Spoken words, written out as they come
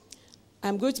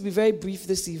I'm going to be very brief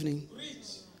this evening.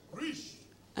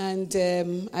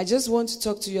 And I just want to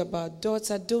talk to you about,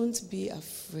 daughter, don't be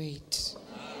afraid.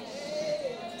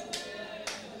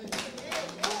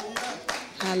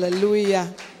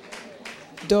 Hallelujah.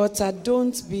 Daughter,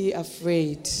 don't be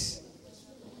afraid.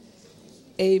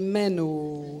 Amen.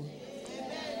 Oh.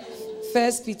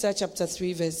 1 Peter chapter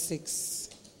 3 verse 6.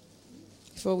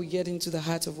 Before we get into the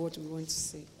heart of what we want to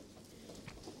say.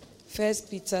 1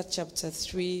 Peter chapter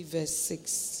 3 verse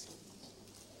 6.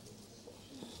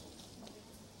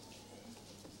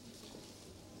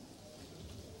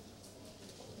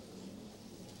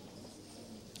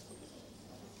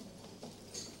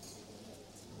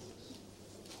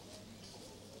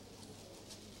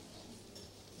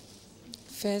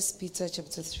 First Peter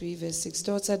chapter 3 verse 6.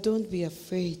 Daughter, don't be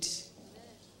afraid.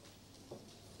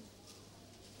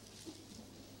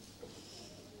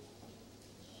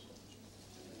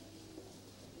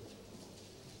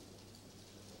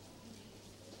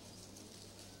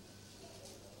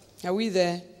 Are we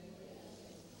there?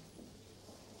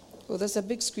 Oh, there's a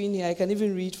big screen here. I can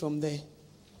even read from there.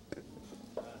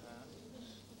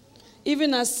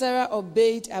 Even as Sarah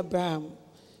obeyed Abraham,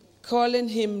 calling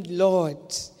him Lord.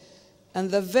 And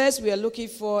the verse we are looking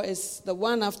for is the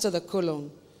one after the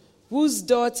colon. Whose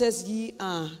daughters ye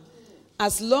are,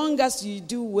 as long as you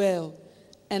do well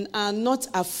and are not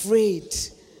afraid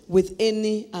with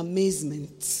any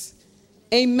amazement.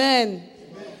 Amen.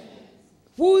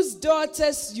 Whose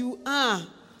daughters you are,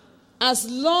 as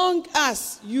long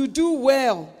as you do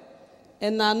well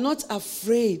and are not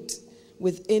afraid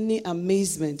with any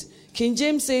amazement. King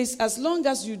James says, as long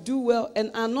as you do well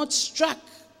and are not struck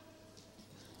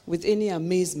with any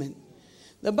amazement.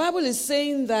 The Bible is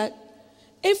saying that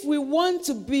if we want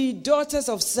to be daughters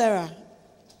of Sarah,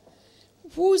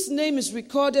 whose name is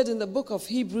recorded in the book of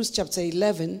Hebrews chapter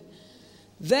 11,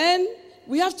 then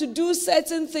we have to do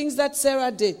certain things that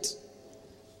Sarah did.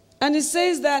 And it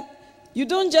says that you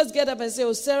don't just get up and say,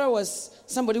 oh, Sarah was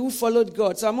somebody who followed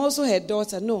God, so I'm also her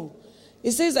daughter. No.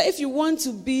 It says that if you want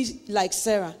to be like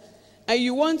Sarah, and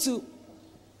you want to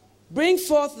bring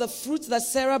forth the fruit that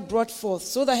Sarah brought forth,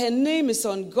 so that her name is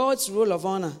on God's roll of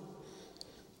honor.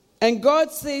 And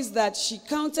God says that she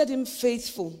counted him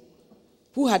faithful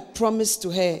who had promised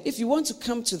to her. If you want to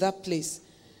come to that place,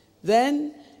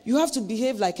 then you have to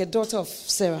behave like a daughter of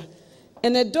Sarah.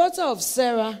 And a daughter of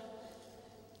Sarah,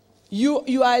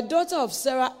 you are a daughter of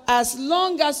Sarah as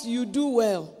long as you do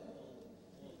well.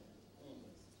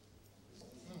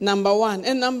 Number one.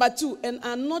 And number two, and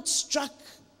are not struck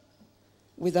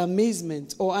with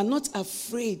amazement, or are not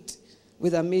afraid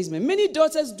with amazement. Many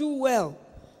daughters do well,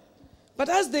 but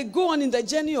as they go on in the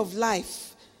journey of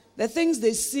life, the things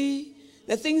they see,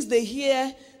 the things they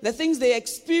hear, the things they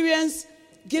experience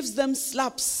gives them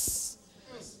slaps.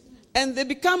 And they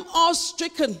become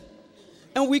awe-stricken,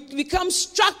 and we become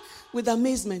struck with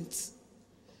amazement.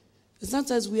 And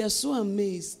sometimes we are so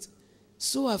amazed,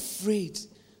 so afraid,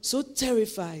 so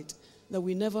terrified that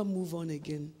we never move on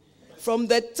again. From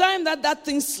the time that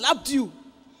thing slapped you.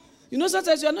 You know,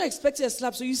 sometimes you are not expecting a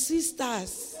slap, so you see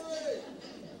stars.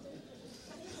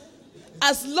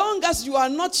 As long as you are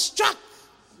not struck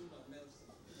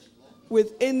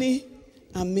with any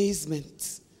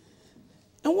amazement.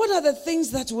 And what are the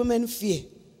things that women fear?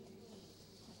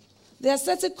 There are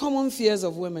certain common fears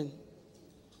of women.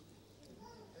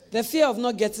 The fear of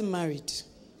not getting married.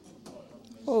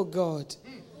 Oh God,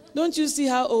 don't you see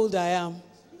how old I am?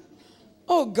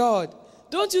 Oh God,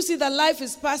 don't you see that life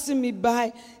is passing me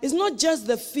by? It's not just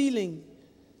the feeling,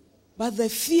 but the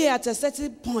fear at a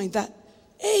certain point that,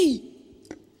 hey,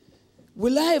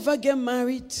 will I ever get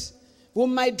married? Will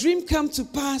my dream come to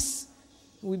pass?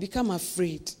 We become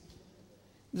afraid.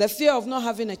 The fear of not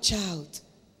having a child.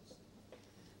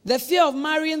 The fear of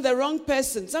marrying the wrong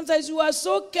person. Sometimes you are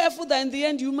so careful that in the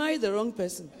end you marry the wrong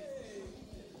person.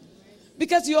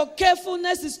 Because your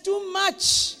carefulness is too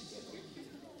much.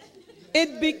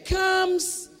 It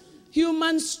becomes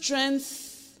human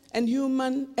strength and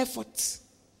human effort.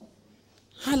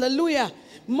 Hallelujah.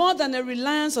 More than a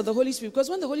reliance on the Holy Spirit. Because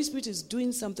when the Holy Spirit is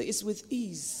doing something, it's with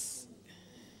ease.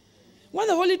 When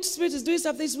the Holy Spirit is doing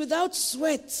something, it's without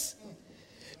sweat.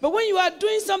 But when you are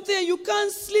doing something and you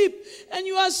can't sleep and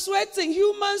you are sweating,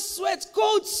 human sweat,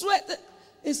 cold sweat,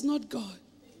 it's not God.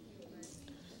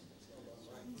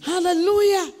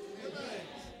 Hallelujah.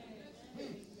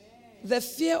 The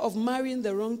fear of marrying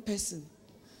the wrong person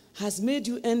has made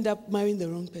you end up marrying the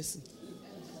wrong person.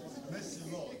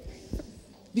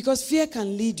 Because fear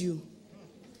can lead you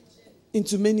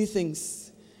into many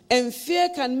things. And fear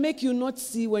can make you not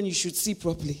see when you should see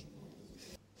properly.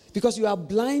 Because you are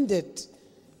blinded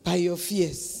by your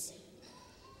fears.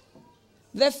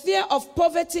 The fear of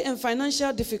poverty and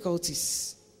financial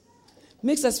difficulties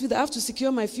makes us feel that I have to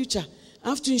secure my future. I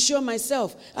have to insure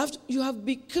myself. You have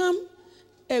become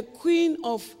a queen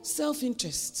of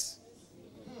self-interest.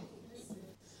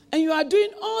 And you are doing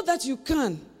all that you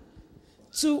can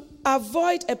to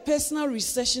avoid a personal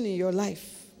recession in your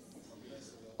life.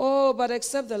 Oh, but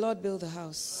except the Lord build a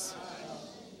house,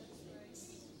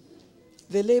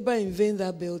 they labor in vain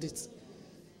that build it.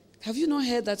 Have you not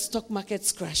heard that stock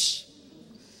markets crash?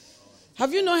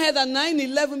 Have you not heard that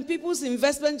 9/11 people's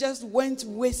investment just went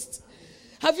waste?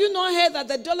 Have you not heard that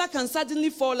the dollar can suddenly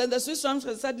fall and the Swiss franc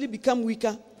can suddenly become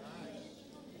weaker?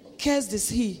 Cursed is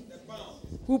he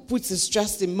who puts his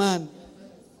trust in man.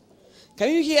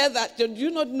 Can you hear that? Do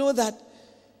you not know that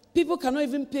people cannot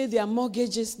even pay their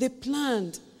mortgages? They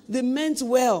planned, they meant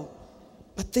well,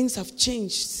 but things have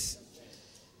changed.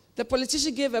 The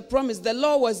politician gave a promise, the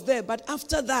law was there, but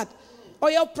after that,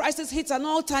 oil prices hit an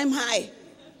all-time high.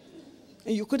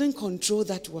 And you couldn't control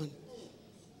that one.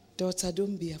 Daughter,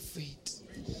 don't be afraid.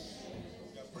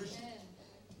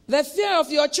 The fear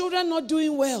of your children not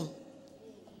doing well.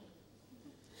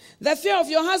 The fear of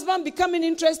your husband becoming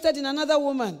interested in another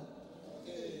woman.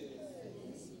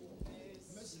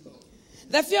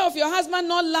 The fear of your husband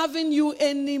not loving you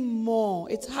anymore.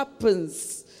 It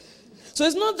happens. So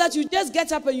it's not that you just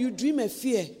get up and you dream a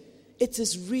fear. It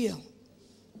is real.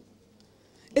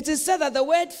 It is said that the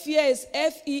word fear is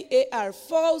F-E-A-R,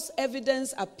 false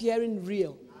evidence appearing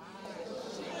real.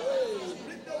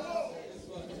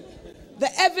 The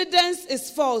evidence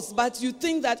is false, but you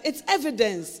think that it's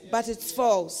evidence, but it's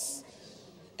false.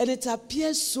 And it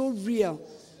appears so real.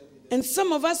 And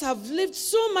some of us have lived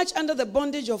so much under the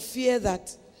bondage of fear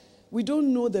that we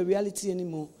don't know the reality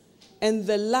anymore. And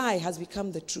the lie has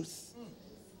become the truth.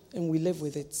 And we live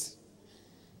with it.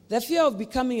 The fear of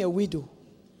becoming a widow.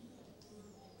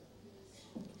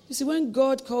 You see, when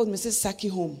God called Mrs. Saki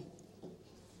home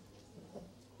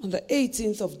on the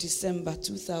 18th of December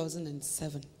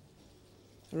 2007,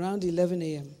 around 11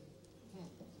 a.m.,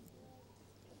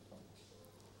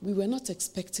 we were not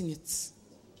expecting it.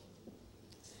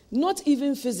 Not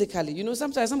even physically. You know,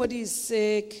 sometimes somebody is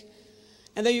sick,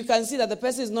 and then you can see that the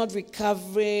person is not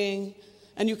recovering,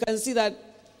 and you can see that,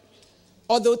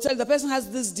 or they'll tell the person has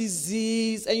this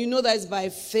disease, and you know that it's by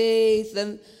faith,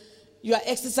 and you are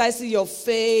exercising your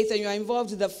faith, and you are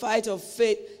involved in the fight of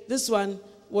faith. This one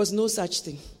was no such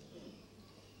thing.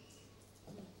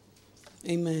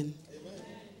 Amen.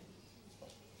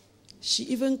 She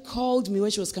even called me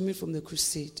when she was coming from the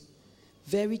crusade.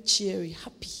 Very cheery,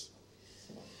 happy.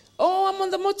 Oh, I'm on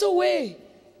the motorway.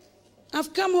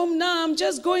 I've come home now. I'm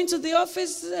just going to the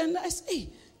office. And I said, hey,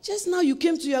 just now you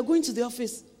are going to the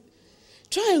office.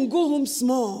 Try and go home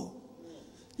small.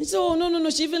 He said, oh, no.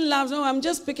 She even laughed. No, I'm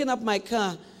just picking up my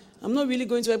car. I'm not really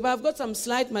going to work, but I've got some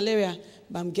slight malaria,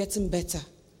 but I'm getting better.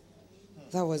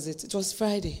 That was it. It was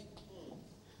Friday.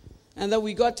 And then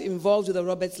we got involved with the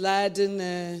Robert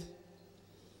Liardon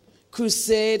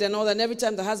crusade and all that. And every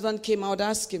time the husband came, I would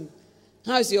ask him,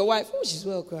 how is your wife? Oh, she's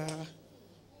well, Clara.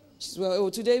 She's well. Oh,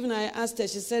 today even I asked her,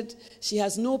 she said she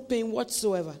has no pain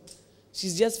whatsoever.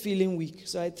 She's just feeling weak.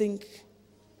 So I think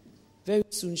very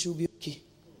soon she'll be okay.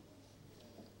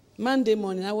 Monday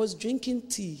morning, I was drinking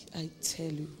tea, I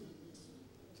tell you.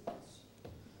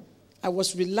 I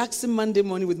was relaxing Monday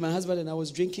morning with my husband and I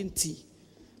was drinking tea.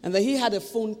 And then he had a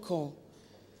phone call.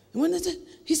 And when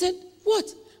he said,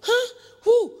 what? Huh?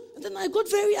 Who? And then I got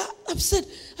very upset.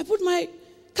 I put my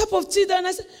cup of tea there and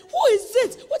I said, who is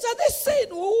it? What are they saying?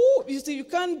 Ooh. You see, you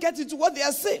can't get into what they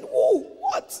are saying. Ooh,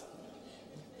 what?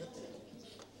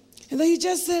 And then he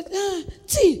just said,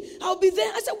 tea, I'll be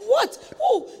there. I said, what?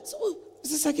 Ooh. So,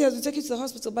 Mr. Saki, I will take you to the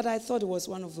hospital, but I thought it was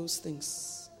one of those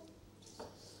things.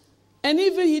 And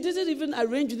even he didn't even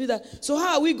arrange with me that, so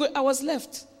how are we going? I was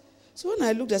left. So when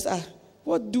I looked, I said,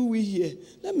 what do we here?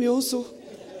 Let me also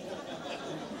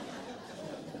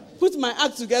put my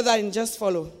act together and just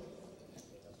follow.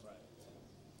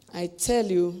 I tell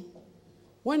you,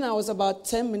 when I was about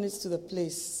 10 minutes to the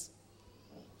place,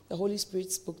 the Holy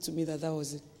Spirit spoke to me that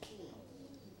was it.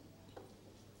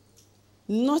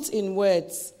 Not in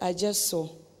words, I just saw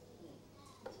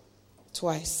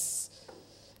twice.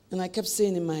 And I kept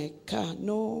saying in my car,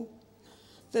 no,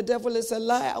 the devil is a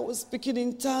lie. I was speaking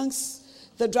in tongues.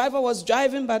 The driver was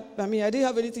driving, but I didn't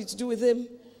have anything to do with him.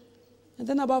 And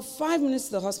then about 5 minutes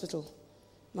to the hospital,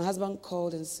 my husband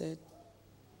called and said,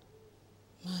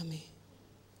 Mommy,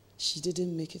 she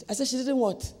didn't make it. I said, she didn't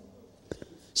what?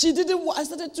 She didn't what? I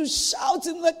started to shout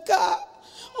in the car.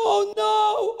 Oh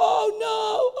no, oh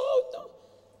no, oh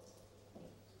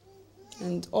no.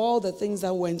 And all the things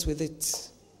that went with it.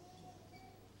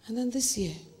 And then this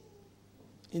year,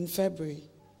 in February.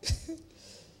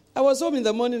 I was home in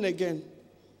the morning again.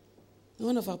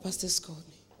 One of our pastors called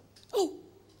me. Oh,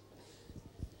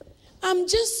 I'm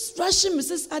just rushing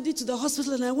Mrs. Addy to the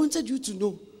hospital and I wanted you to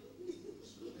know.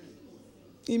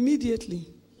 Immediately.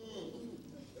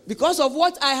 Because of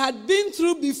what I had been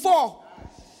through before,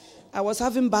 I was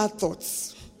having bad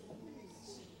thoughts.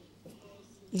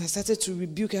 And I started to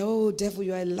rebuke her. Oh, devil,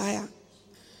 you are a liar.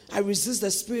 I resist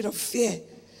the spirit of fear.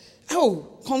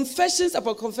 Oh, confessions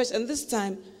upon confession. And this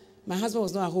time, my husband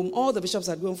was not at home. All the bishops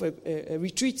had gone for a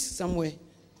retreat somewhere.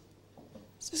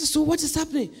 So what is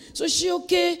happening? So is she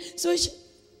okay?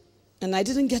 And I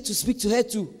didn't get to speak to her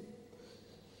too.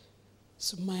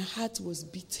 So my heart was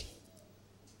beating.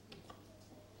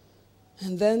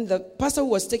 And then the pastor who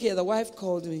was taking her, the wife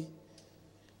called me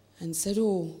and said,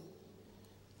 oh,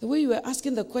 the way you were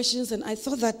asking the questions, and I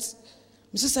thought that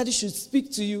Mrs. Addy should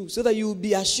speak to you so that you will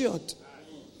be assured.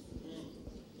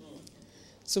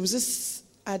 So Mrs.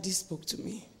 Addy spoke to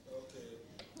me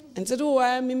and said, oh,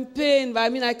 I'm in pain,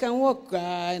 but I can walk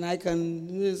and I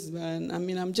can,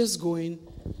 I'm just going.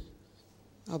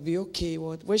 I'll be okay.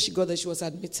 When she got there, she was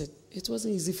admitted. It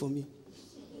wasn't easy for me.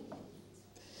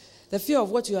 The fear of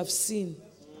what you have seen,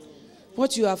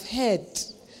 what you have heard,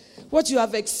 what you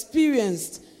have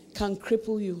experienced can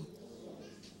cripple you.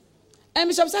 And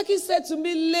Bishop Saki said to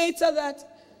me later that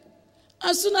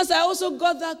as soon as I also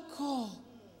got that call,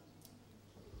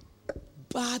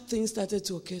 bad things started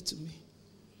to occur to me.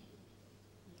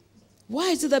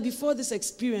 Why is it that before this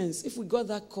experience, if we got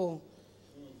that call,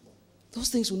 those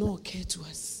things will not occur to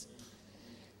us?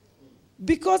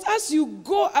 Because as you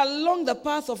go along the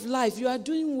path of life, you are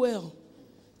doing well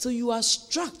till you are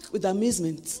struck with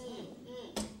amazement.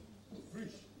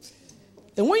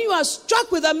 And when you are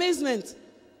struck with amazement,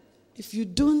 if you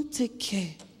don't take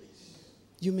care,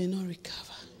 you may not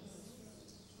recover.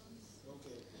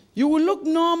 You will look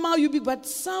normal, but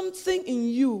something in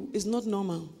you is not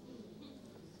normal.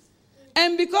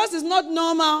 And because it's not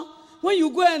normal, when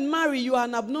you go and marry, you are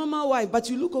an abnormal wife, but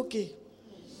you look okay.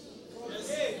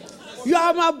 You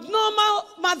are an abnormal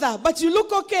mother, but you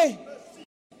look okay.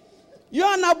 You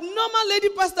are an abnormal lady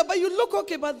pastor, but you look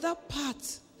okay. But that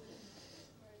part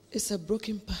is a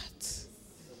broken part.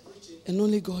 And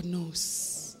only God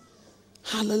knows.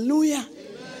 Hallelujah.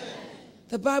 Amen.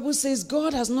 The Bible says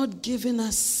God has not given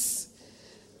us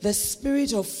the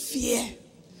spirit of fear,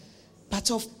 but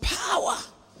of power,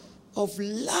 of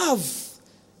love,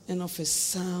 and of a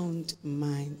sound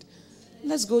mind.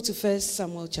 Let's go to 1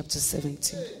 Samuel chapter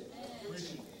 17.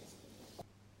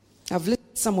 I've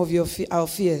listed some of our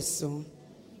fears. So,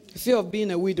 the fear of being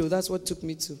a widow, that's what took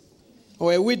me to.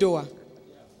 Or a widower.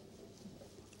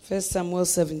 1 Samuel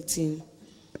 17.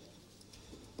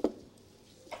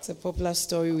 It's a popular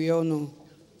story we all know.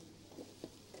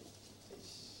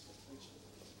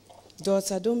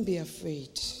 Daughter, don't be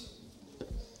afraid.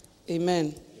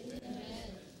 Amen.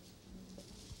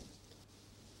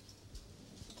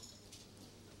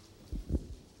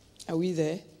 Are we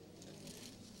there?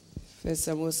 1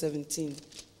 Samuel 17.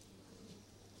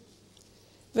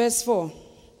 Verse 4.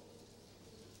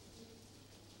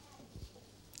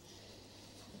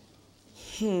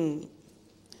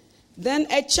 Then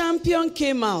a champion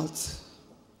came out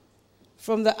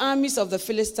from the armies of the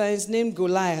Philistines named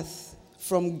Goliath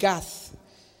from Gath.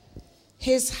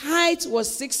 His height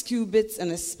was 6 cubits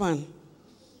and a span.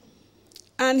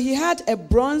 And he had a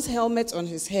bronze helmet on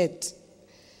his head.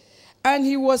 And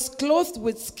he was clothed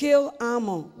with scale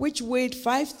armor, which weighed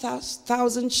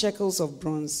 5,000 shekels of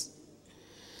bronze.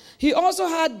 He also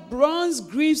had bronze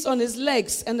greaves on his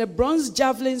legs and a bronze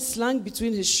javelin slung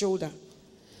between his shoulder.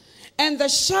 And the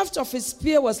shaft of his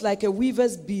spear was like a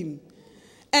weaver's beam.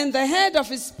 And the head of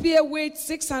his spear weighed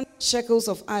 600 shekels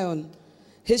of iron.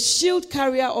 His shield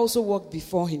carrier also walked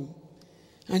before him.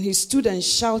 And he stood and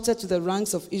shouted to the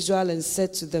ranks of Israel and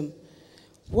said to them,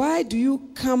 "Why do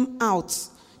you come out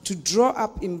to draw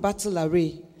up in battle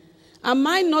array? Am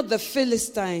I not the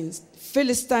Philistine,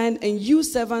 and you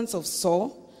servants of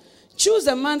Saul? Choose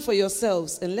a man for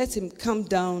yourselves and let him come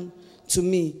down to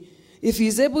me. If he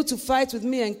is able to fight with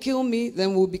me and kill me,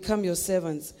 then we'll become your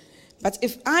servants. But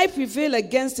if I prevail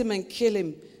against him and kill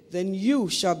him, then you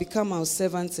shall become our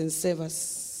servants and serve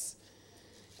us."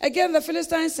 Again the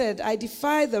Philistine said, "I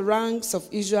defy the ranks of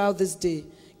Israel this day.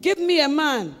 Give me a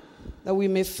man that we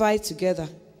may fight together."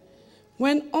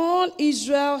 When all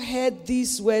Israel heard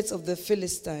these words of the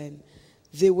Philistine,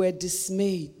 they were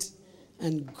dismayed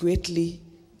and greatly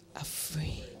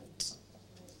afraid.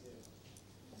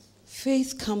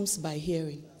 Faith comes by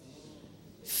hearing.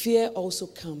 Fear also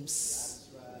comes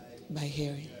by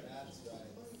hearing.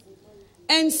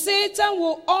 And Satan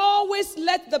will always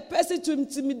let the person to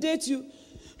intimidate you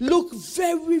look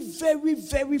very, very,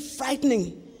 very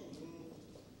frightening.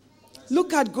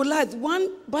 Look at Goliath,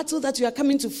 one battle that you are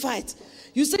coming to fight.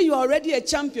 You say you are already a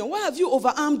champion. Why have you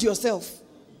overarmed yourself?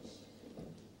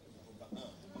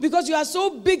 Because you are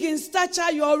so big in stature,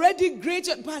 you're already great,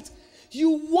 but you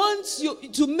want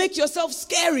to make yourself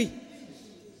scary.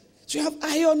 So you have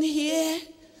iron here,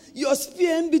 your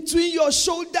spear in between your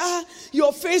shoulder,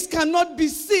 your face cannot be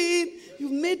seen.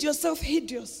 You've made yourself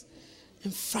hideous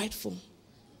and frightful.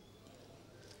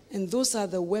 And those are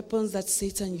the weapons that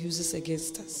Satan uses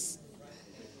against us.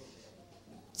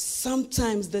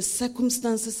 Sometimes the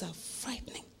circumstances are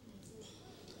frightening.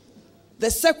 The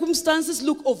circumstances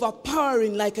look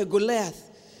overpowering like a Goliath.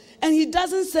 And he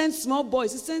doesn't send small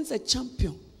boys, he sends a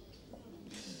champion.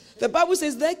 The Bible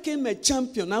says there came a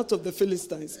champion out of the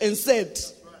Philistines and said,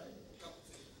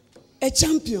 a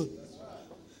champion.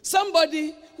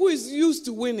 Somebody who is used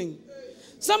to winning.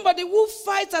 Somebody who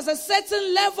fights at a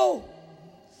certain level.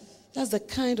 That's the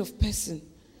kind of person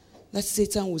that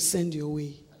Satan will send your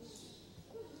way.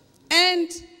 And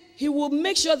he will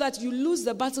make sure that you lose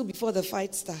the battle before the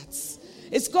fight starts.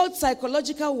 It's called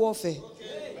psychological warfare.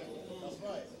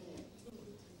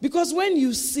 Because when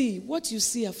you see, what you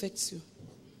see affects you.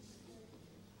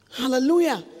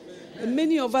 Hallelujah. And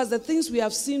many of us, the things we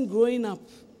have seen growing up,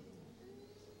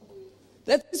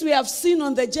 the things we have seen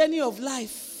on the journey of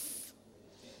life,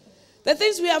 the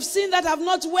things we have seen that have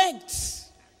not worked,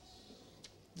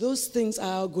 those things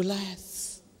are our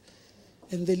Goliaths.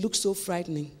 And they look so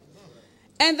frightening.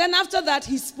 And then after that,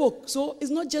 he spoke. So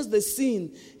it's not just the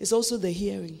seeing, it's also the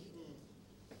hearing.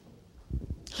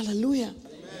 Hallelujah.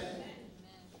 Amen.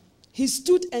 He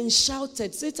stood and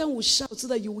shouted. Satan will shout so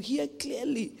that you will hear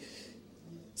clearly.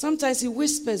 Sometimes he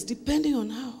whispers, depending on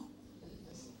how.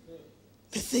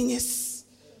 The thing is,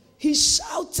 he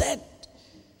shouted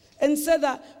and said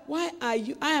that, why are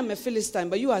you, I am a Philistine,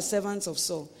 but you are servants of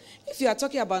Saul. If you are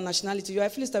talking about nationality, you are a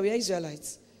Philistine, we are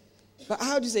Israelites. But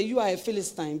how do you say you are a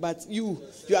Philistine, but you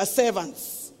are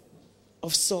servants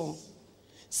of Saul?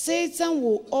 Satan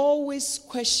will always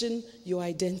question your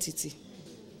identity.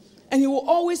 And he will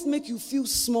always make you feel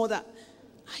small that,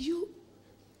 are you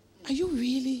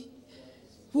really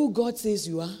who God says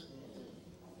you are?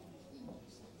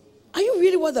 Are you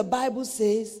really what the Bible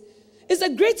says? Is the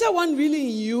greater one really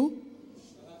in you?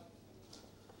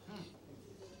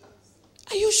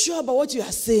 Are you sure about what you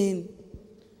are saying?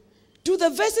 Do the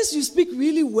verses you speak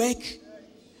really work?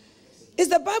 Is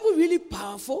the Bible really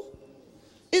powerful?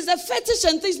 Is the fetish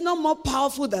and things not more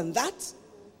powerful than that?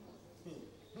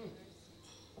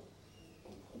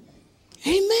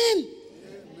 Amen.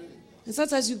 And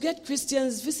sometimes you get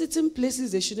Christians visiting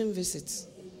places they shouldn't visit.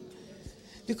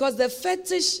 Because the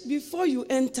fetish, before you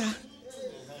enter,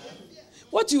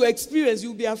 what you experience,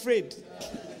 you'll be afraid.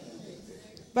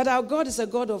 But our God is a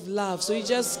God of love, so you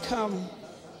just come.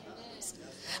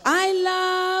 I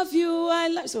love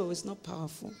you, So it's not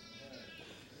powerful.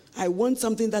 I want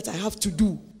something that I have to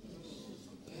do.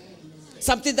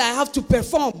 Something that I have to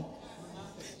perform.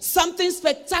 Something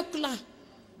spectacular.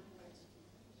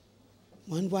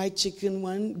 One white chicken,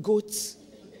 one goat.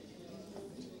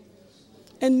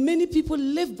 And many people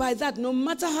live by that, no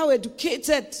matter how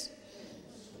educated,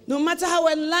 no matter how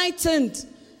enlightened.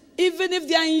 Even if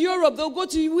they are in Europe, they'll go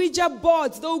to Ouija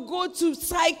boards, they'll go to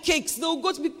psychics, they'll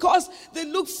go to, because they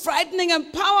look frightening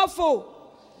and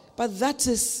powerful. But that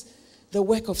is the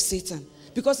work of Satan.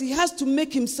 Because he has to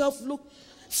make himself look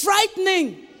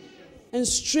frightening and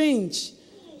strange.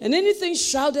 And anything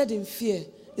shrouded in fear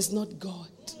is not God.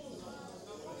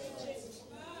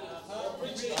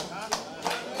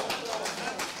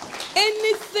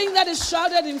 Anything that is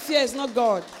shrouded in fear is not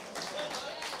God.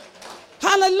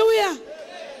 Hallelujah.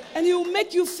 And he will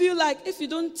make you feel like if you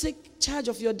don't take charge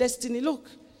of your destiny, look,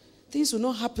 things will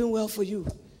not happen well for you.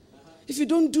 If you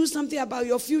don't do something about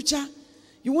your future,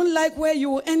 you won't like where you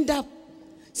will end up.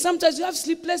 Sometimes you have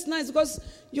sleepless nights because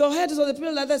your head is on the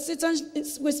pillow like that. Satan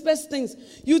whispers things.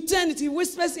 You turn it, he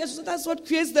whispers. Yes, so that's what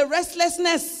creates the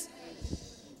restlessness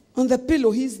on the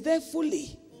pillow. He's there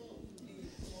fully.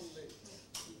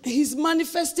 He's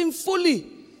manifesting fully.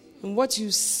 And what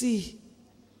you see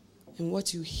and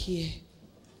what you hear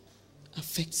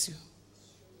affects you.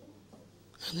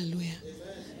 Hallelujah.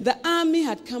 Amen. The army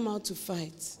had come out to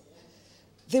fight.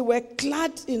 They were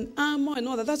clad in armor and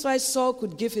all that. That's why Saul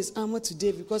could give his armor to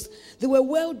David, because they were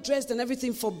well dressed and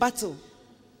everything for battle.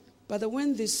 But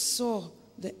when they saw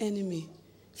the enemy,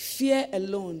 fear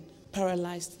alone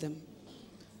paralyzed them.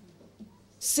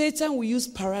 Satan will use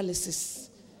paralysis,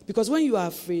 because when you are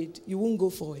afraid, you won't go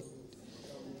forward.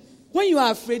 When you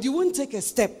are afraid, you won't take a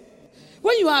step.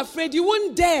 When you are afraid, you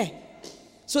won't dare.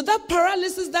 So that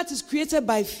paralysis that is created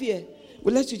by fear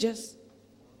will let you just.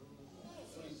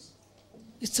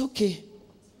 It's okay.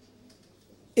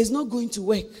 It's not going to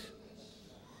work.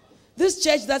 This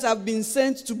church that I've been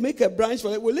sent to make a branch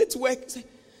for it, will it work?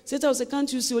 Satan will say,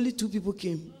 can't you see only 2 people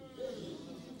came?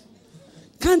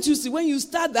 Can't you see when you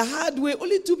start the hard way,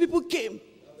 only 2 people came?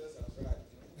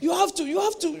 You have to.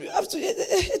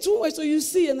 It won't work. So you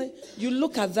see, and then you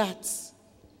look at that,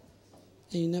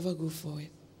 and you never go forward.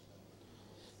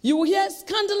 You will hear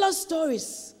scandalous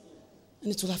stories,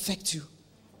 and it will affect you.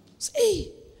 Say,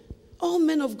 hey, all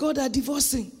men of God are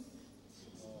divorcing.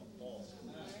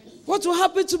 What will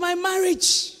happen to my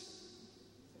marriage?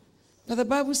 But the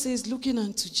Bible says, looking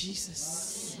unto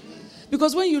Jesus.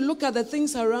 Because when you look at the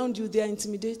things around you, they are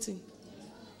intimidating.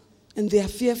 And they are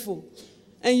fearful.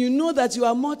 And you know that you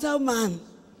are a mortal man.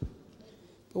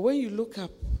 But when you look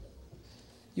up,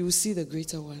 you will see the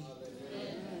greater one.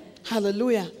 Amen.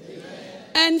 Hallelujah. Amen.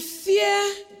 And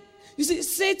fear, you see,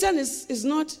 Satan is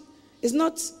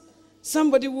not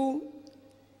somebody who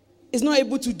is not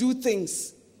able to do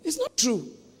things. It's not true.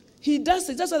 He does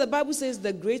it. That's what the Bible says,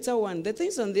 the greater one. The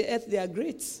things on the earth, they are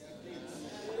great.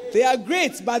 They are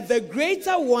great, but the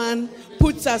greater one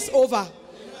puts us over.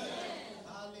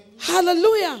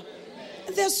 Hallelujah.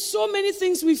 And there's so many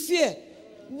things we fear.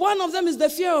 One of them is the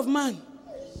fear of man.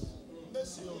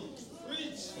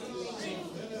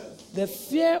 The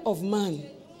fear of man.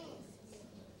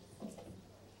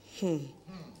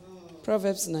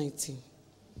 Proverbs 19.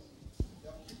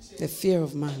 The fear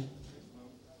of man.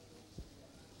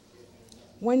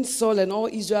 When Saul and all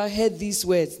Israel heard these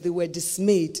words, they were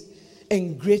dismayed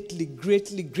and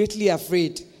greatly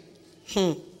afraid.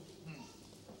 The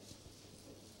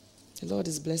Lord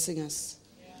is blessing us.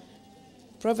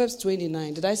 Proverbs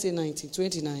 29. Did I say 19?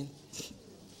 29.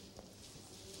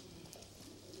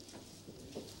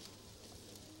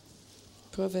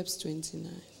 Proverbs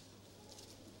 29.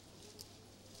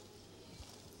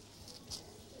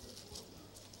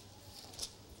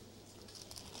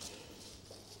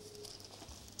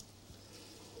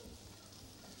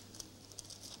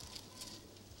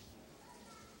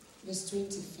 Verse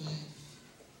 25.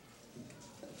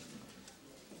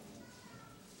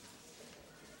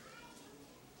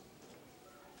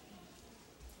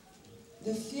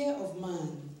 The fear of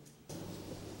man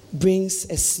brings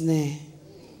a snare,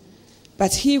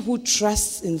 but he who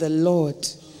trusts in the Lord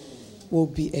will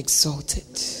be exalted.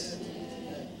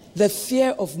 The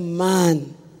fear of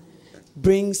man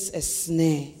brings a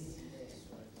snare,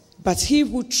 but he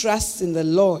who trusts in the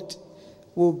Lord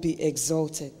will be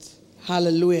exalted.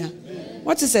 Hallelujah. Amen.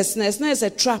 What is a snare? A snare is a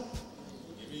trap.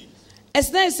 A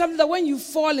snare is something that when you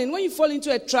fall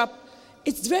into a trap,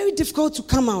 it's very difficult to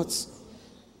come out.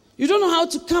 You don't know how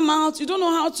to come out.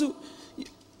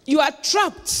 You are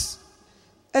trapped.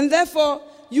 And therefore,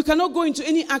 you cannot go into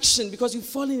any action because you've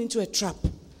fallen into a trap.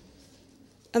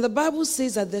 And the Bible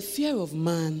says that the fear of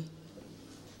man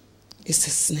is a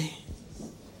snare.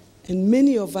 And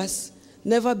many of us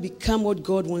never become what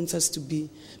God wants us to be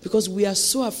because we are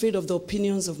so afraid of the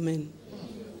opinions of men.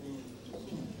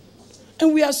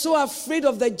 And we are so afraid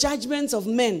of the judgments of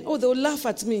men. Oh, they'll laugh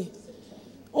at me.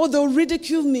 Oh, they'll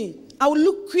ridicule me. I will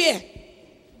look queer.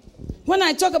 When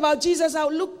I talk about Jesus, I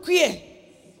will look queer.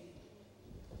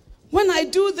 When I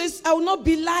do this, I will not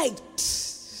be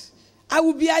liked. I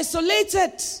will be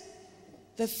isolated.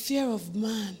 The fear of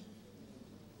man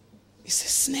is a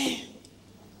snare.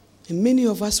 And many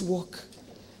of us walk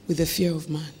with the fear of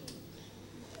man.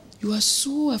 You are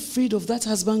so afraid of that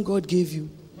husband God gave you.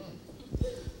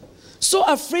 So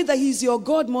afraid that he's your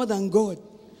God more than God.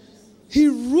 He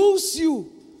rules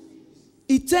you.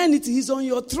 Eternity, he's on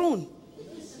your throne.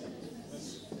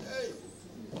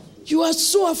 You are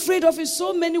so afraid of it.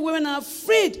 So many women are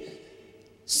afraid.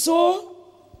 So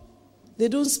they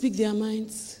don't speak their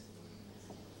minds.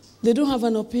 They don't have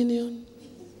an opinion.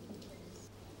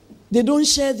 They don't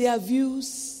share their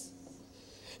views.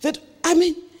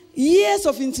 Years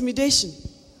of intimidation.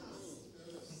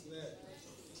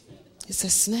 It's a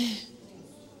snare.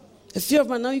 The fear of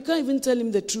man. Now you can't even tell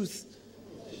him the truth.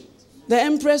 The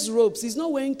empress robes. He's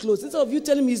not wearing clothes. Instead of you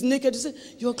telling him he's naked, you say,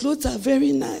 your clothes are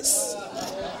very nice.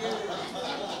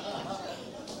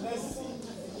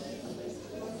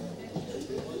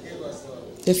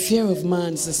 The fear of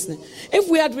man is a snare. If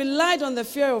we had relied on the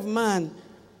fear of man,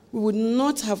 we would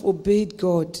not have obeyed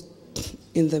God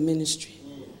in the ministry.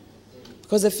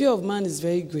 Because the fear of man is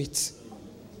very great.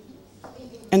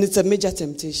 And it's a major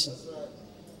temptation.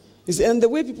 And the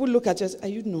way people look at you, are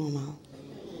you normal?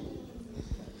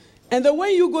 And then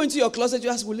when you go into your closet, you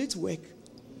ask, will it work?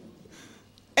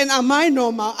 And am I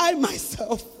normal? I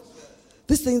myself.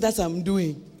 this thing that I'm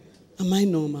doing, am I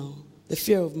normal? The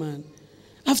fear of man.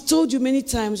 I've told you many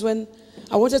times when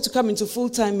I wanted to come into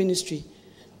full-time ministry,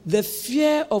 the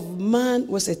fear of man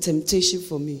was a temptation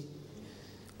for me.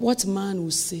 What man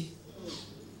will say?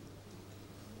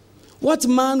 What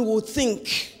man will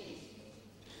think?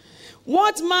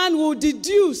 What man will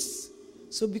deduce?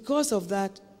 So because of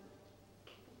that,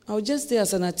 I'll just stay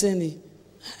as an attorney.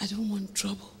 I don't want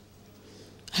trouble.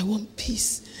 I want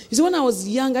peace. You see, when I was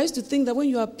young, I used to think that when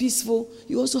you are peaceful,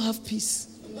 you also have peace.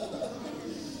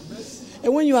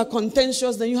 And when you are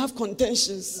contentious, then you have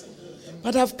contentions.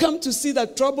 But I've come to see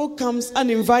that trouble comes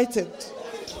uninvited.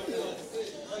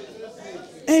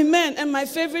 Amen. And my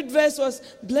favorite verse was,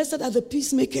 blessed are the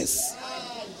peacemakers.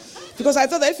 Because I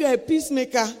thought that if you're a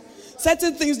peacemaker,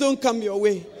 certain things don't come your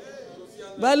way.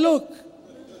 But look,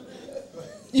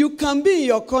 you can be in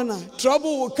your corner.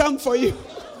 Trouble will come for you.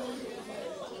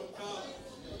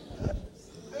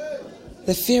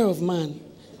 The fear of man.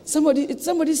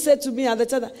 Somebody said to me at the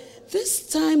time that this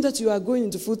time that you are going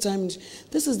into full-time,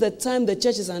 this is the time the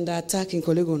church is under attack in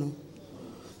Kolegono.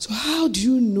 So how do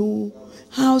you know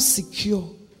how secure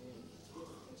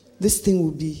this thing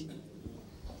will be?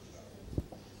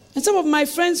 And some of my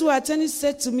friends who are attorneys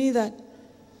said to me that,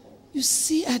 you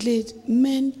see, Adelaide,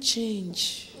 men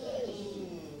change.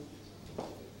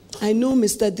 I know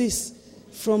Mr. This,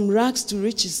 from rags to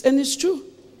riches. And it's true.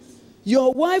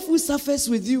 Your wife who suffers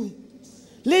with you,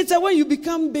 later when you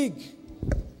become big,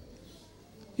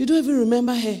 you don't even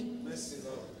remember her.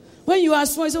 When you are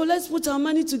small, you say, let's put our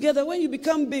money together. When you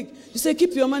become big, you say,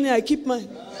 keep your money, I keep mine.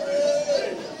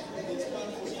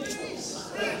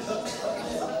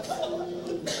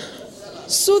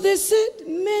 So they said,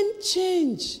 men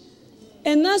change.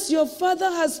 And as your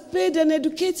father has paid and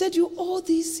educated you all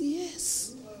these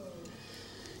years,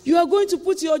 you are going to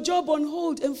put your job on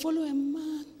hold and follow a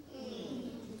man.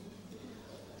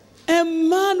 A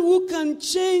man who can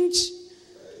change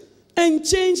and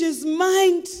change his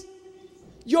mind.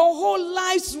 Your whole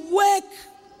life's work.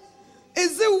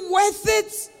 Is it worth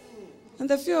it? And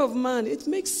the fear of man, it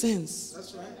makes sense.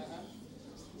 That's right.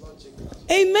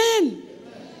 Amen.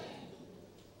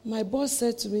 My boss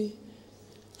said to me,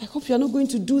 I hope you are not going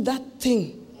to do that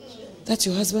thing that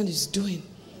your husband is doing.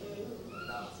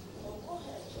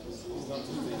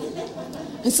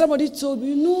 And somebody told me,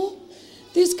 you know,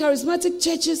 these charismatic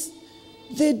churches,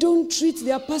 they don't treat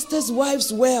their pastors'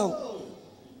 wives well.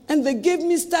 And they gave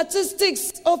me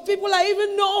statistics of people I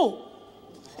even know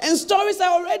and stories I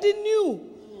already knew.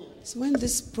 So when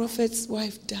this prophet's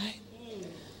wife died,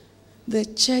 the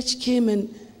church came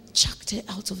and chucked her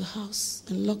out of the house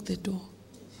and locked the door.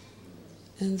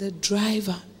 And the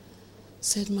driver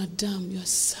said, Madam, you are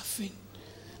suffering.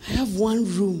 I have one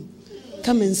room.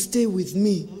 Come and stay with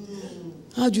me.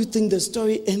 How do you think the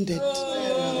story ended?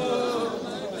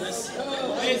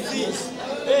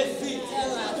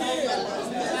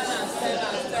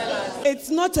 It's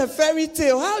not a fairy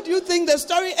tale. How do you think the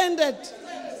story ended?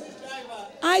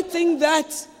 I think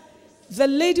that the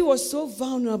lady was so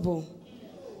vulnerable.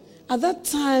 At that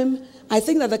time, I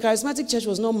think that the charismatic church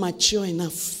was not mature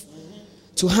enough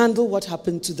to handle what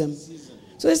happened to them.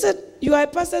 So they said, you are a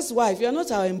pastor's wife. You are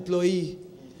not our employee.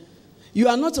 You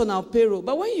are not on our payroll.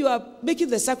 But when you are making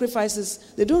the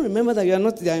sacrifices, they don't remember that you are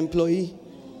not their employee.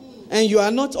 And you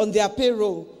are not on their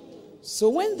payroll. So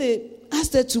when they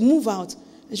asked her to move out,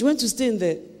 and she went to stay in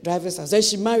the driver's house, then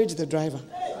she married the driver.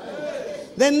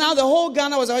 Then now the whole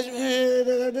Ghana was like,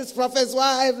 this prophet's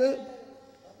wife.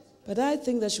 But I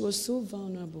think that she was so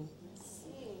vulnerable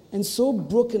and so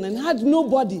broken and had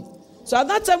nobody. So at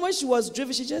that time when she was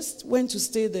driven, she just went to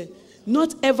stay there,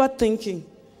 not ever thinking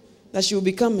that she would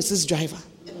become Mrs. Driver.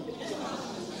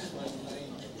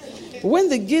 When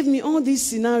they gave me all these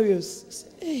scenarios, I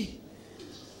said, hey,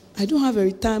 I don't have a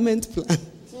retirement plan.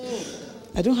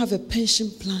 I don't have a pension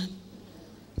plan.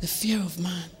 The fear of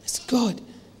man. It's God.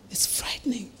 It's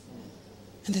frightening.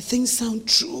 And the things sound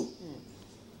true.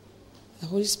 The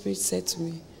Holy Spirit said to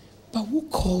me, but who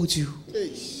called you?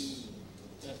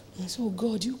 And I said, oh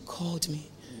God, you called me.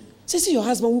 Say, see your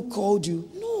husband who called you?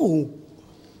 No.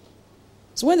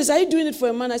 So when they say, are you doing it for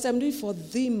a man? I said, I'm doing it for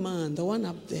the man, the one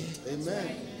up there.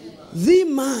 Amen. The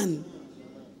man.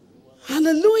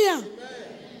 Hallelujah. Amen.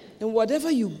 And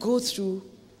whatever you go through,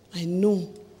 I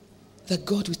know that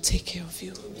God will take care of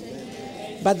you.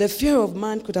 Amen. But the fear of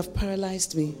man could have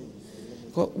paralyzed me.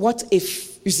 What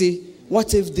if, you see,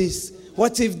 what if this?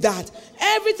 What if that?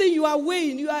 Everything you are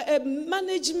weighing, you are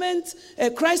a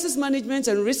crisis management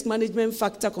and risk management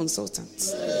factor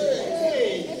consultant.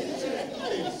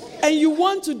 And you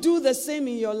want to do the same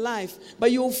in your life,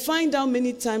 but you'll find out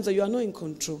many times that you are not in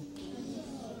control.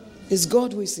 It's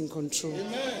God who is in control.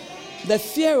 The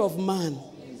fear of man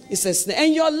is a snare.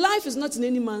 And your life is not in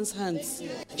any man's hands.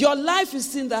 Your life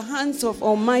is in the hands of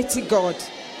Almighty God.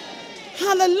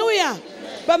 Hallelujah.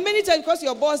 But many times, because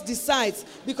your boss decides,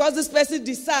 because this person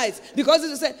decides, because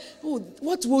they say, oh,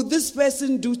 what will this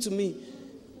person do to me?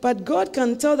 But God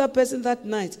can tell that person that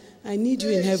night, I need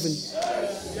you in heaven.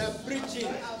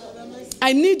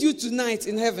 I need you tonight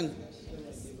in heaven.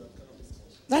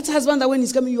 That husband that when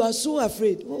he's coming, you are so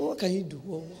afraid. Well, what can you do?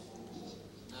 Well,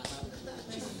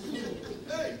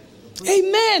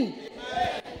 amen.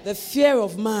 The fear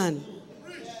of man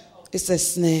is a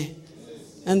snare.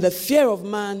 And the fear of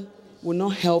man will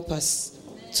not help us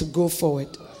to go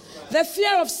forward. The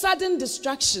fear of sudden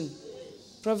destruction.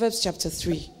 Proverbs chapter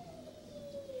 3.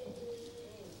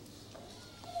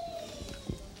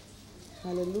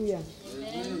 Hallelujah.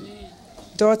 Amen.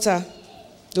 Daughter,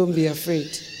 don't be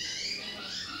afraid.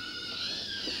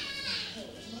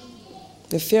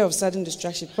 The fear of sudden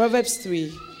destruction. Proverbs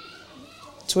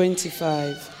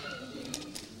 3:25.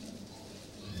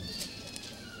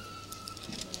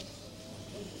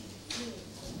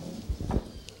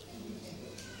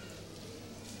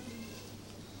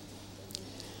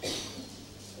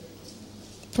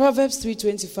 Proverbs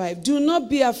 3:25. Do not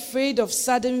be afraid of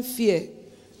sudden fear,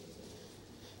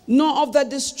 nor of the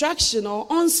destruction or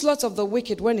onslaught of the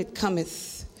wicked when it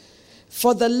cometh.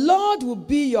 For the Lord will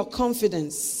be your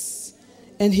confidence,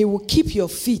 and he will keep your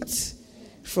feet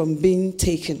from being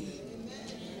taken. Amen.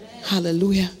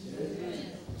 Hallelujah.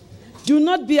 Amen. Do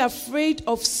not be afraid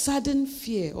of sudden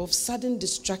fear, of sudden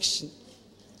destruction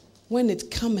when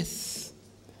it cometh.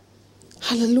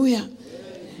 Hallelujah.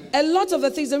 A lot of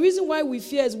the things, the reason why we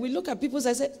fear is we look at people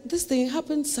and say, this thing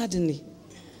happened suddenly.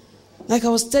 Like I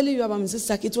was telling you about Mrs.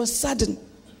 Sack, it was sudden.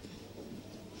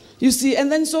 You see,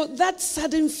 and then so that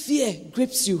sudden fear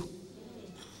grips you.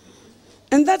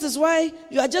 And that is why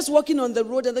you are just walking on the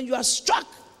road and then you are struck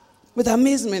with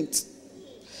amazement.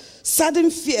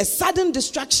 Sudden fear, sudden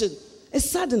distraction.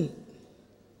 It's sudden.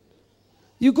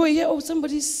 You go here, oh,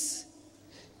 somebody's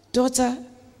daughter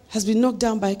has been knocked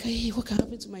down by a car. Hey, what can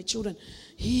happen to my children?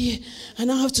 Here, and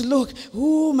I have to look.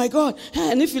 Oh my God.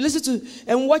 And if you listen to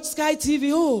and watch Sky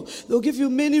TV, oh, they'll give you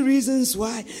many reasons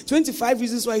why. 25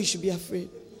 reasons why you should be afraid.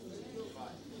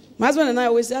 My husband and I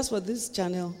always ask for this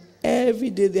channel. Every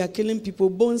day they are killing people.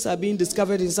 Bones are being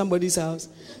discovered in somebody's house.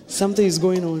 Something is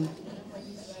going on.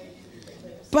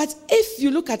 But if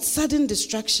you look at sudden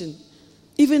destruction,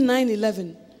 even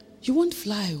 9/11, you won't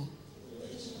fly.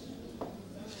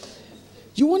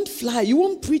 You won't fly. You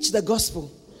won't preach the gospel.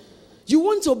 You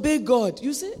won't obey God.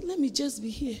 You say, let me just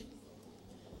be here.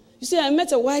 You see, I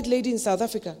met a white lady in South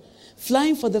Africa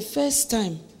flying for the first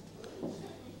time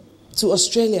to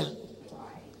Australia.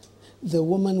 The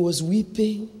woman was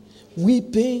weeping.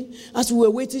 As we were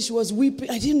waiting, she was weeping.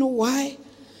 I didn't know why.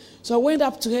 So I went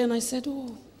up to her and I said,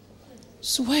 oh,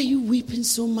 so why are you weeping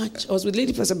so much? I was with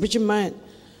Lady Pastor Bridget Mayan.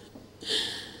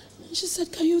 And she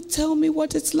said, can you tell me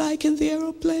what it's like in the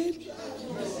aeroplane?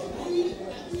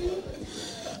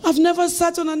 I've never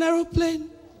sat on an aeroplane.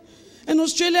 And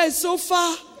Australia is so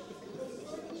far.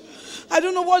 I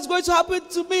don't know what's going to happen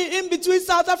to me in between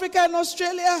South Africa and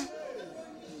Australia.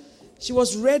 She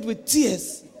was red with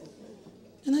tears.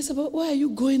 And I said, but why are you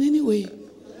going anyway?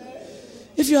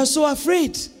 If you are so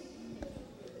afraid.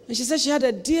 And she said she had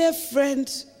a dear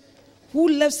friend who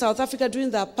left South Africa during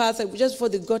the apartheid just before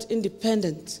they got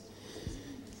independent.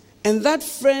 And that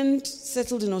friend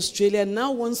settled in Australia and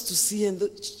now wants to see her.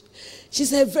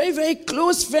 She's a very, very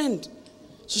close friend.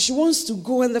 So she wants to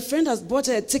go, and the friend has bought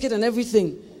her a ticket and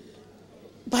everything.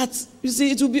 But, you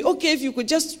see, it would be okay if you could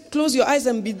just close your eyes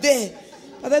and be there.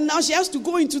 But then now she has to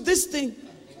go into this thing.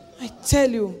 I tell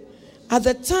you, at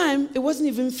the time, it wasn't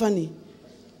even funny.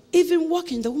 Even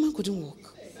walking, the woman couldn't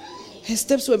walk. Her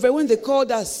steps were very, when they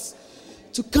called us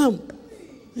to come,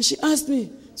 and she asked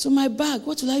me, so my bag,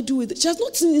 what will I do with it? She has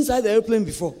not seen inside the airplane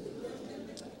before.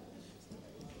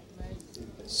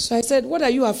 So I said, what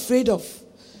are you afraid of?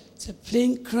 It's a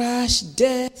plane crash,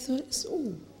 death.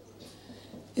 Oh,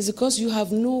 it's because you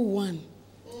have no one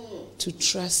to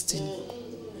trust in.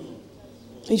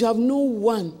 And you have no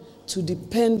one to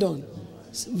depend on.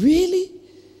 I said, really?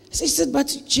 She said, but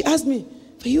she asked me,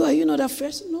 are you not afraid?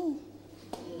 I said, no.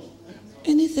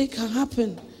 Anything can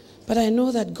happen. But I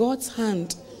know that God's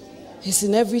hand is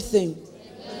in everything.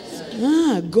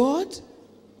 God.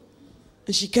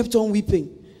 And she kept on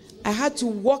weeping. I had to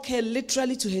walk her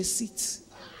literally to her seat.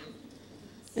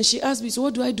 And she asked me, so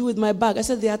what do I do with my bag? I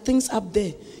said, there are things up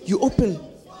there. You open.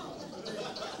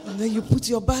 And then you put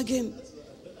your bag in.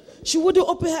 She wouldn't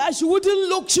open her eyes. She wouldn't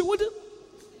look. She wouldn't.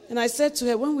 And I said to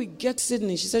her, when we get to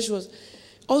Sydney, she said she was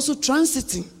also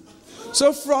transiting.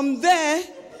 So from there,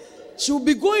 she will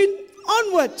be going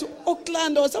onward to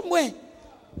Auckland or somewhere.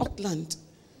 Auckland.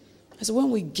 I said, when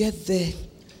we get there,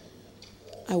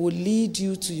 I will lead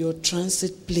you to your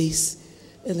transit place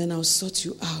and then I'll sort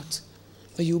you out.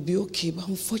 But you'll be okay. But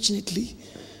unfortunately,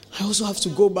 I also have to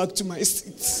go back to my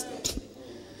seat.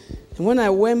 And when I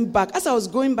went back, as I was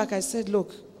going back, I said,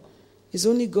 look, it's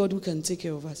only God who can take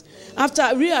care of us. After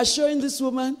reassuring this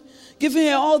woman, giving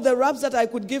her all the raps that I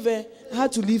could give her, I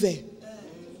had to leave her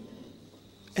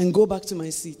and go back to my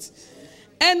seat.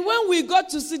 And when we got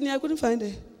to Sydney, I couldn't find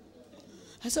her.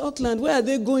 I said, Auckland, where are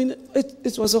they going?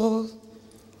 It was all,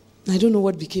 I don't know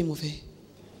what became of her.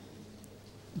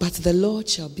 But the Lord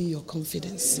shall be your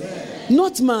confidence. Amen.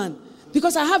 Not man.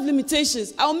 Because I have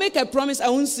limitations. I'll make a promise, I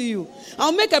won't see you.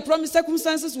 I'll make a promise,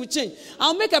 circumstances will change.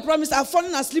 I'll make a promise, I've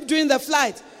fallen asleep during the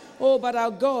flight. Oh, but our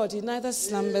God, He neither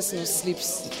slumbers nor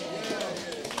sleeps.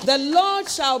 The Lord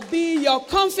shall be your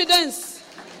confidence.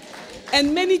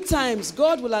 And many times,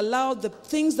 God will allow the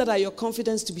things that are your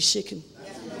confidence to be shaken.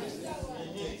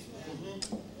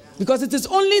 Because it is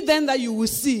only then that you will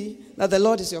see that the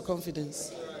Lord is your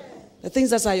confidence. The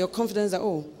things that are your confidence are,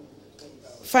 oh,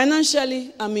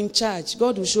 financially, I'm in charge.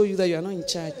 God will show you that you are not in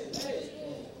charge.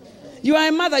 You are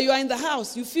a mother, you are in the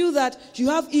house. You feel that you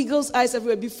have eagle's eyes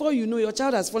everywhere. Before you know, your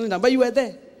child has fallen down, but you were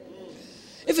there.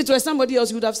 If it were somebody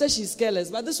else, you would have said she's careless.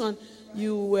 But this one,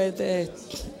 you were there.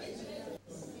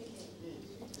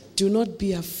 Do not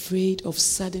be afraid of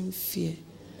sudden fear,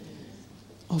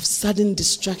 of sudden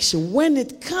distraction. When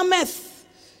it cometh,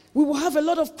 we will have a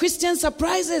lot of Christian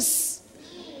surprises.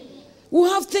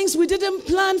 We'll have things we didn't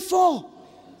plan for.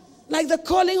 Like the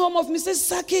calling home of Mrs.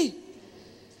 Saki.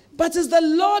 But it's the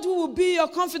Lord who will be your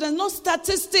confidence, not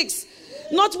statistics,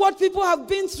 not what people have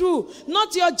been through,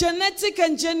 not your genetic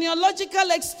and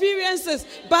genealogical experiences,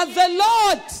 but the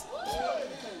Lord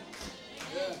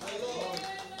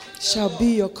shall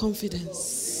be your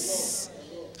confidence.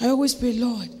 I always pray,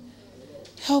 Lord,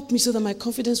 help me so that my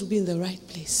confidence will be in the right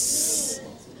place.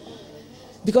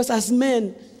 Because as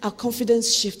men, our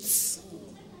confidence shifts.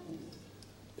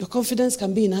 Your confidence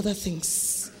can be in other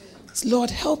things.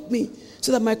 Lord, help me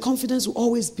so that my confidence will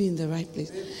always be in the right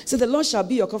place. So the Lord shall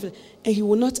be your confidence, and He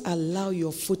will not allow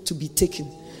your foot to be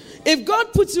taken. If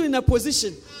God puts you in a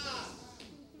position,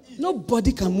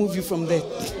 nobody can move you from there.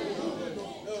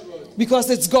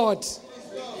 Because it's God.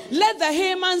 Let the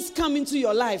Hamans come into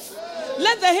your life.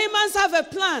 Let the Hamans have a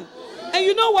plan. And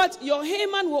you know what? Your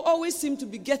Haman will always seem to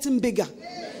be getting bigger.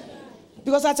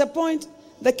 Because at a point,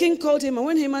 the king called him, and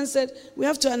when Haman said, we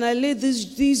have to annihilate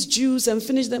these Jews and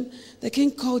finish them, the king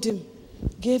called him,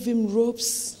 gave him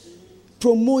robes,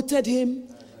 promoted him,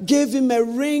 gave him a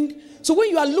ring. So when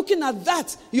you are looking at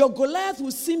that, your Goliath will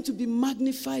seem to be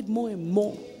magnified more and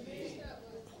more.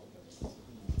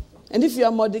 And if you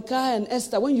are Mordecai and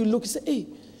Esther, when you look, you say, hey,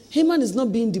 Haman is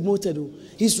not being demoted.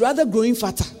 He's rather growing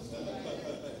fatter.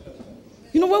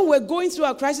 You know, when we're going through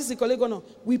our crisis in Kolegono,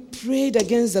 we prayed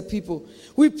against the people.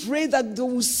 We prayed that they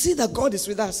will see that God is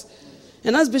with us.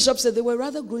 And as Bishop said, they were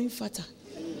rather growing fatter.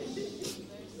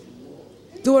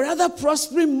 They were rather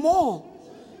prospering more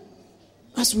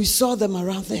as we saw them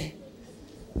around there.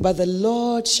 But the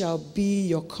Lord shall be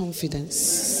your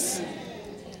confidence.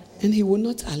 And He will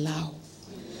not allow.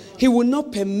 He will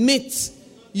not permit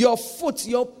your foot,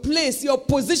 your place, your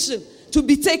position to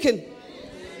be taken.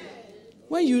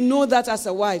 When you know that as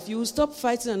a wife, you will stop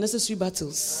fighting unnecessary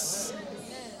battles.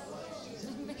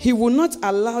 He will not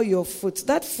allow your foot,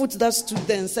 that foot that stood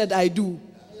there and said, I do.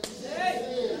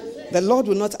 The Lord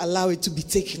will not allow it to be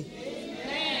taken.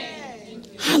 Amen.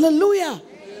 Hallelujah.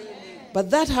 Amen.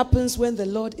 But that happens when the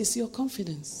Lord is your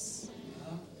confidence.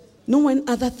 Not when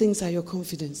other things are your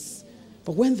confidence.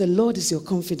 But when the Lord is your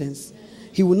confidence,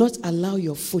 He will not allow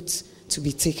your foot to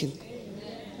be taken.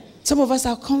 Some of us,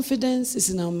 our confidence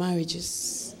is in our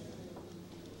marriages.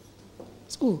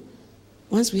 So,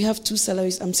 once we have 2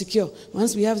 salaries, I'm secure.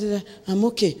 Once we have that, I'm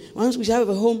okay. Once we have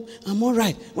a home, I'm all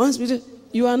right. Once we do,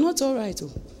 you are not all right.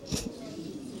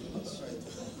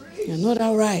 You're not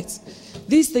all right.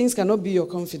 These things cannot be your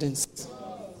confidence.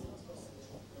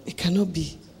 It cannot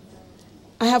be.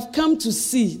 I have come to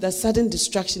see that sudden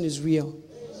distraction is real.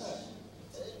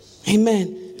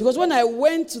 Amen. Because when I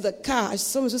went to the car,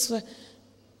 someone just like,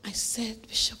 I said,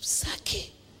 Bishop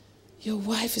Saki, your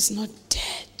wife is not dead.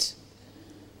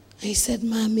 And he said,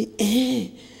 Mommy,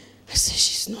 I said,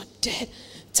 she's not dead.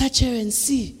 Touch her and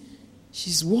see.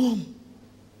 She's warm.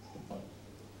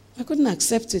 I couldn't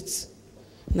accept it.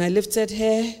 And I lifted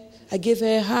her. I gave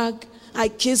her a hug. I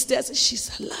kissed her. I said,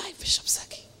 she's alive, Bishop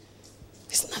Saki.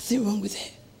 There's nothing wrong with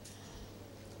her.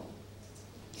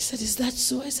 He said, is that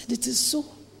so? I said, it is so.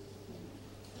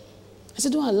 I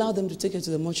said, don't allow them to take her to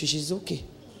the mortuary. She's okay. He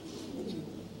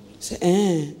said,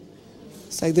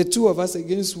 It's like the two of us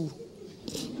against who?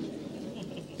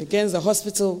 Against the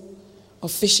hospital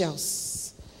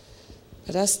officials.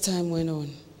 But as time went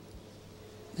on,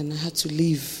 then I had to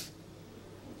leave.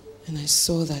 And I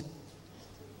saw that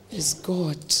it's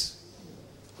God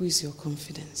who is your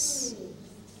confidence.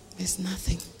 There's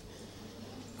nothing.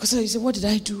 Because you say, what did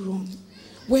I do wrong?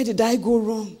 Where did I go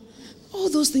wrong? All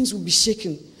those things will be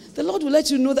shaken. The Lord will let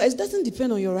you know that it doesn't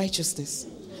depend on your righteousness.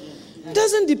 It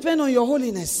doesn't depend on your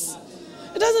holiness.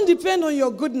 It doesn't depend on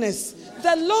your goodness.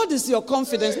 The Lord is your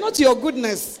confidence, not your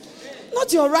goodness,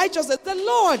 not your righteousness. The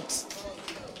Lord.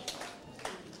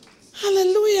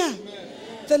 Hallelujah.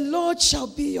 The Lord shall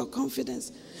be your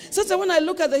confidence. So that when I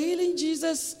look at the Healing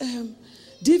Jesus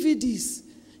DVDs,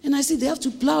 and I see they have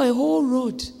to plow a whole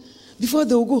road before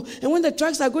they will go. And when the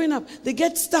trucks are going up, they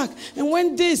get stuck. And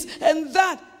when this and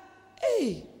that.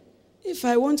 Hey, if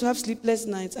I want to have sleepless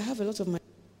nights, I have a lot of my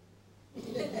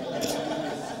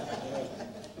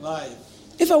life.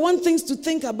 If I want things to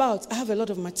think about, I have a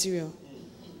lot of material.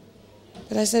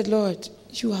 But I said, Lord,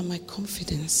 you are my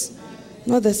confidence.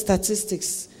 Not the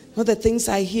statistics, not the things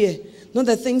I hear, not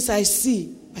the things I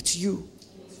see, but you.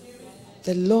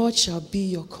 The Lord shall be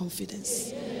your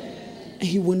confidence. And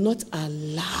he will not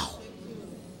allow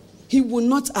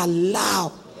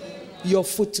your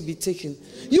foot to be taken.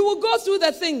 You will go through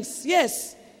the things,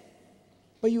 yes,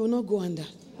 but you will not go under.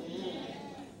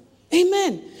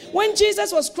 Amen. When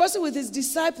Jesus was crossing with his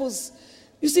disciples,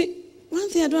 you see, one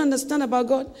thing I don't understand about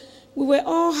God, we were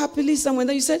all happily somewhere.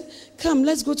 Then you said, come,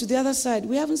 let's go to the other side.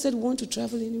 We haven't said we want to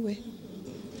travel anywhere.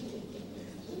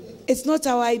 It's not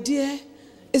our idea.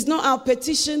 It's not our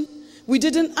petition. We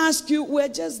didn't ask you. We're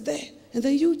just there. And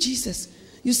then you, Jesus,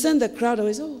 you send the crowd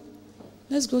away. Oh,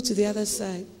 let's go to the other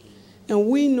side. And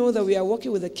we know that we are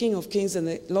walking with the King of Kings and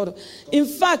the Lord of... In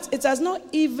fact, it has not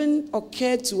even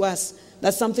occurred to us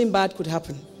that something bad could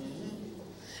happen.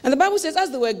 And the Bible says,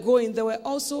 as they were going, there were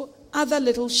also other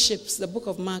little ships, the book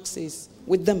of Mark says,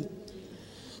 with them.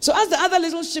 So as the other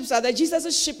little ships are there,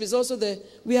 Jesus' ship is also there.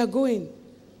 We are going.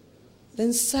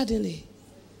 Then suddenly,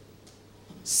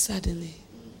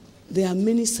 there are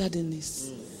many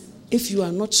suddenlies. If you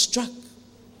are not struck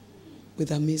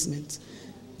with amazement.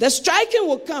 The striking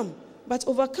will come, but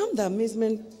overcome the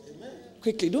amazement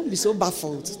quickly. Don't be so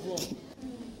baffled.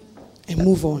 And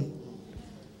move on.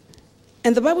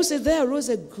 And the Bible says there arose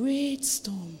a great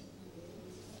storm.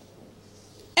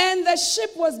 And the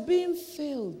ship was being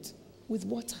filled with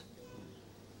water.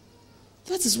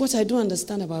 That is what I don't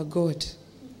understand about God.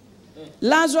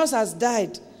 Lazarus has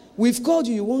died. We've called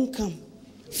you, you won't come.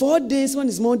 4 days when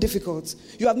it's more difficult.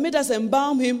 You have made us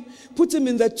embalm him, put him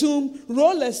in the tomb,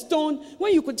 roll a stone,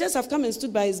 when you could just have come and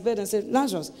stood by his bed and said,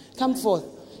 Lazarus, come forth.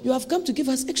 You have come to give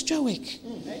us extra work.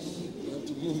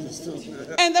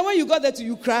 And then when you got there,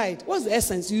 you cried. What's the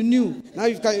essence? You knew. Now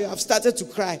you have started to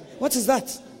cry. What is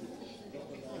that?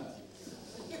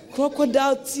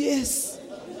 Crocodile tears.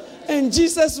 And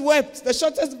Jesus wept. The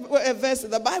shortest verse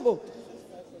in the Bible.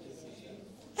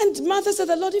 And Martha said,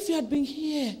 Lord, if you had been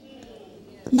here,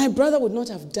 my brother would not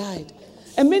have died.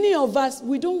 And many of us,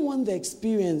 we don't want the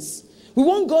experience. We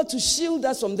want God to shield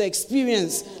us from the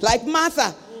experience. Like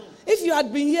Martha. If you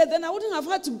had been here, then I wouldn't have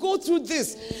had to go through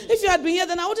this. If you had been here,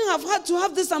 then I wouldn't have had to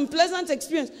have this unpleasant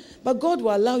experience. But God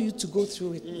will allow you to go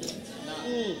through it.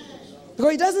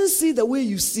 Because he doesn't see the way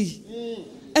you see.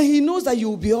 And he knows that you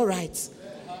will be all right.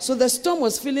 So the storm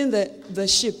was filling the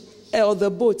ship or the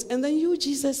boat. And then you,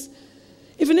 Jesus,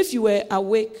 even if you were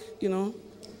awake,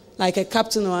 like a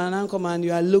captain or an anchorman, and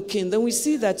you are looking, then we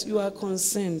see that you are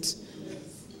concerned.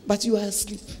 But you are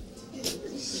asleep.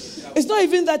 It's not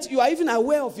even that you are even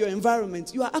aware of your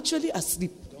environment. You are actually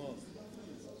asleep.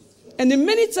 And in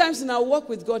many times in our walk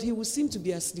with God, he will seem to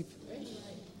be asleep.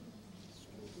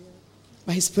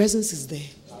 But his presence is there.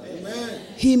 Amen.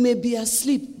 He may be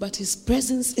asleep, but his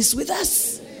presence is with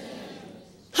us. Amen.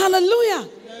 Hallelujah.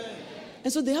 Amen.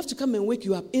 And so they have to come and wake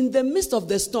you up in the midst of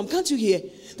the storm. Can't you hear?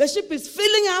 The ship is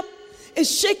filling up, it's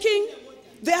shaking.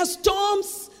 There are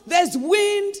storms, there's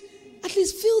wind. At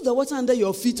least feel the water under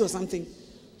your feet or something.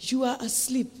 You are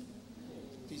asleep.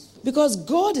 Because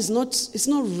God is not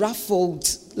ruffled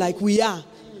like we are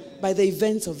by the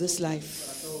events of this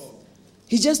life.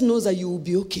 He just knows that you will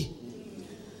be okay.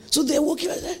 So they woke you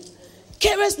up.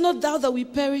 Carest not thou that we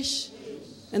perish?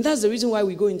 And that's the reason why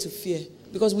we go into fear.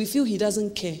 Because we feel he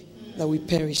doesn't care that we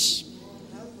perish.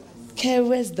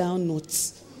 Carest thou not?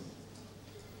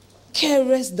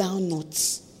 Carest thou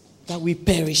not that we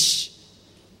perish?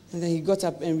 And then he got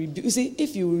up and rebuked. You see,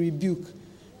 if you rebuke,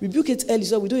 Rebuke it early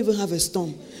so we don't even have a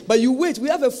storm. But you wait, we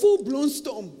have a full-blown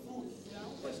storm.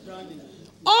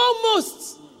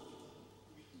 Almost.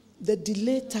 The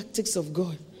delay tactics of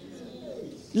God.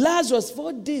 Lazarus,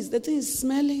 4 days, the thing is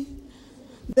smelling.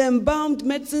 The embalmed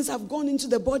medicines have gone into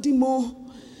the body more.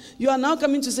 You are now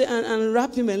coming to say, and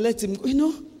wrap him and let him go, you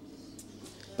know.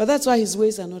 But that's why his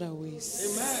ways are not our ways.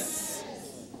 Amen.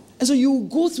 And so you will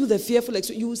go through the fearful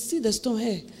experience. You will see the storm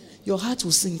here. Your heart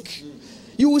will sink.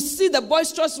 You will see the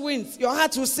boisterous winds. Your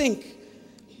heart will sink.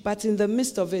 But in the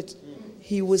midst of it,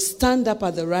 he will stand up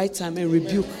at the right time and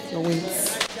rebuke your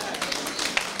winds.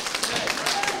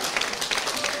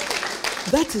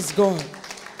 That is God.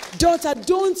 Daughter,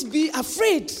 don't be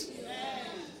afraid.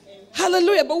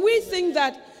 Hallelujah. But we think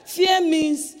that fear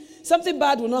means something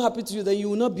bad will not happen to you, then you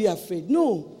will not be afraid.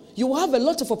 No. You will have a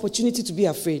lot of opportunity to be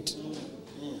afraid.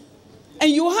 And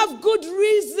you will have good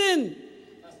reason.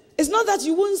 It's not that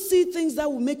you won't see things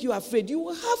that will make you afraid. You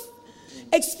will have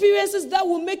experiences that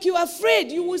will make you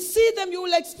afraid. You will see them, you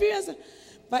will experience them.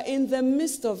 But in the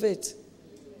midst of it,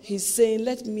 he's saying,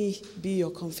 let me be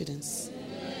your confidence.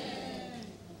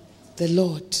 The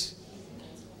Lord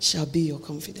shall be your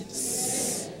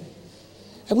confidence.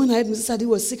 And when I heard Mrs. Adi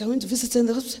was sick, I went to visit her in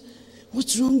the hospital.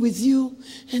 What's wrong with you?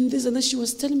 And this and that. She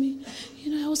was telling me,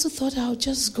 I also thought I'll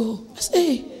just go. I said,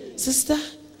 hey, sister.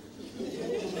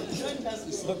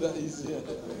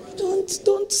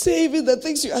 Don't say even the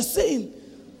things you are saying.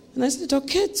 And I said, it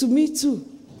occurred to me too.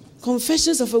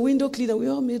 Confessions of a window cleaner. We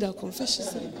all made our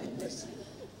confessions.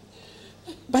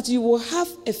 But you will have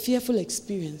a fearful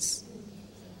experience.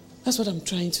 That's what I'm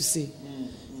trying to say.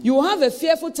 You will have a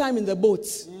fearful time in the boat.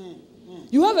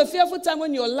 You have a fearful time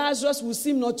when your Lazarus will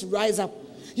seem not to rise up.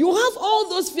 You will have all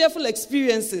those fearful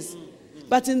experiences.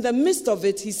 But in the midst of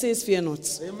it, he says, fear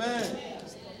not. Amen.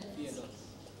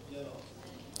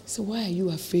 So why are you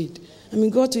afraid?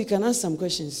 God, you can ask some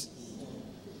questions.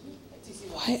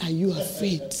 Why are you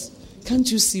afraid?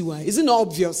 Can't you see why? Isn't it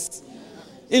obvious?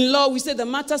 In law, we say the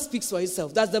matter speaks for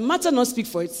itself. Does the matter not speak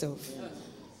for itself?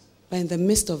 But in the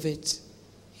midst of it,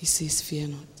 he says, fear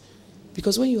not.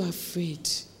 Because when you are afraid,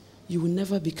 you will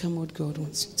never become what God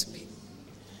wants you to be.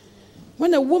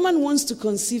 When a woman wants to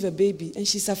conceive a baby and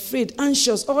she's afraid,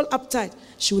 anxious, all uptight,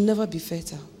 she will never be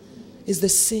fertile. It's the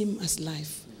same as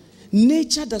life.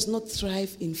 Nature does not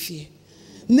thrive in fear.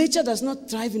 Nature does not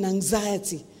thrive in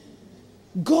anxiety.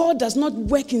 God does not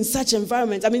work in such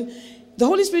environments. The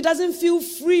Holy Spirit doesn't feel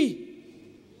free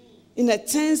in a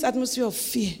tense atmosphere of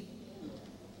fear.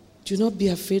 Do not be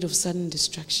afraid of sudden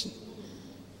distraction,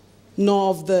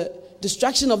 nor of the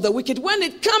distraction of the wicked when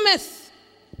it cometh,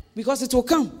 because it will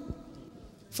come.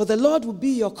 For the Lord will be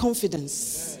your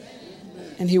confidence,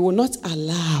 and he will not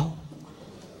allow.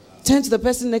 Turn to the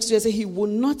person next to you and say, he will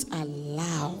not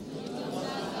allow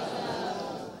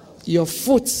your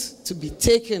foot to be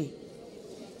taken.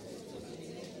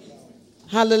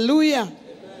 Hallelujah.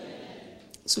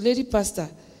 So, Lady Pastor,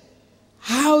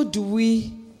 how do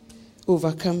we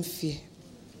overcome fear?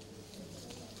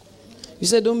 You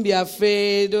said don't be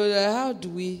afraid. How do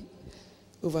we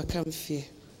overcome fear?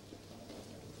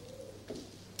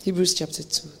 Hebrews chapter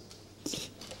 2.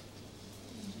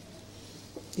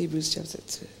 Hebrews chapter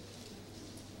 2.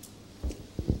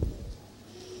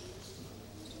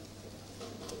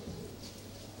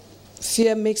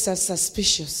 Fear makes us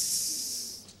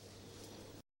suspicious.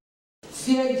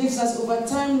 Fear gives us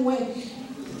overtime work.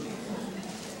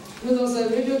 There was a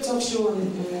radio talk show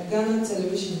on Ghana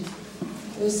television.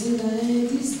 They were saying that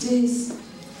these days,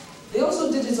 they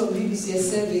also did it on BBC, a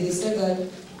survey. They said that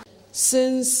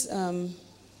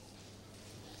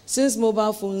since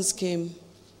mobile phones came,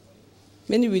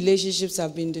 many relationships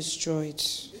have been destroyed.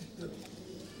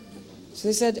 So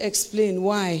they said, explain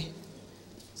why.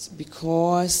 It's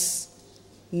because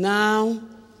now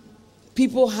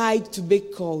people hide to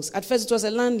make calls. At first it was a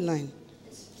landline.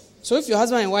 So if your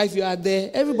husband and wife, you are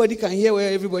there, everybody can hear what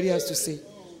everybody has to say.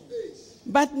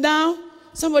 But now,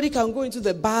 somebody can go into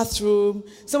the bathroom,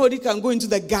 somebody can go into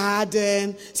the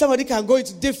garden, somebody can go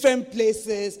into different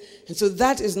places. And so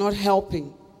that is not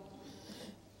helping.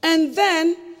 And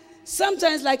then,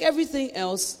 sometimes like everything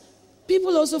else,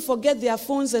 people also forget their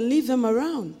phones and leave them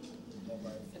around.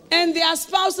 And their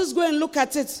spouses go and look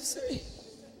at it. Say,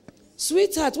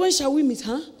 sweetheart, when shall we meet,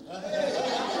 huh?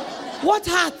 What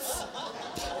heart?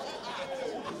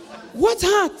 What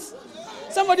heart?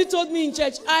 Somebody told me in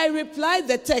church, I replied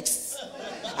the text.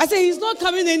 I said, he's not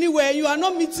coming anywhere. You are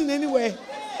not meeting anywhere.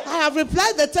 I have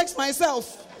replied the text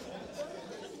myself.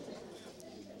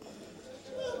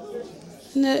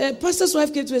 And a pastor's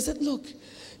wife came to me and said, look,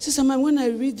 Sister Man, when I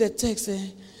read the text,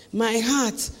 my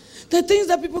heart, The things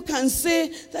that people can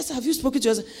say, that's, have you spoken to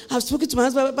your husband? I've spoken to my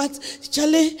husband, but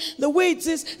Charlie, the way it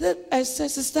is, I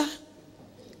said, sister,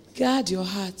 guard your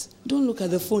heart. Don't look at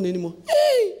the phone anymore.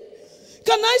 Hey,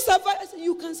 can I survive? I said,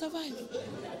 you can survive.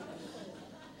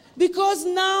 Because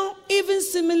now, even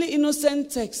seemingly innocent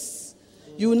texts,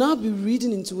 you will now be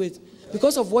reading into it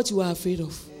because of what you are afraid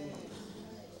of.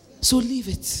 So leave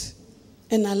it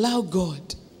and allow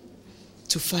God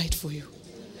to fight for you.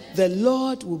 The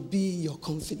Lord will be your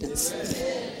confidence.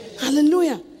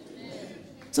 Hallelujah.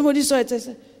 Somebody saw it and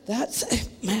said,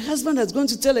 my husband has gone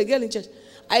to tell a girl in church,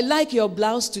 I like your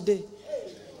blouse today.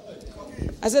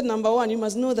 I said, number one, you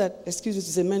must know that, excuse me to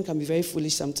say, men can be very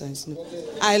foolish sometimes. No.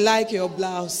 I like your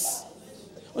blouse.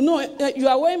 Oh, no, you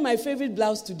are wearing my favorite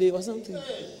blouse today or something.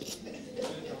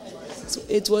 So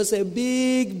it was a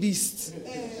big beast.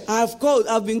 I've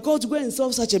been called to go and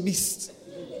solve such a beast.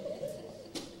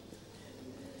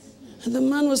 And the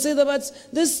man will say that, but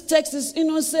this text is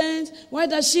innocent. Why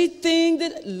does she think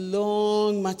that?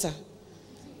 Long matter.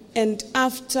 And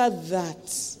after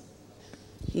that,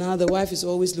 now the wife is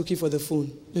always looking for the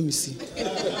phone. Let me see.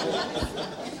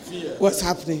 What's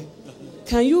happening?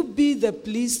 Can you be the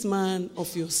policeman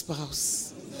of your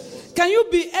spouse? Can you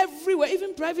be everywhere?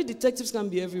 Even private detectives can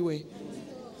be everywhere.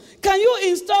 Can you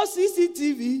install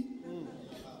CCTV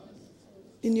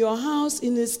in your house,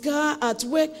 in his car, at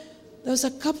work? There was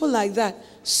a couple like that.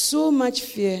 So much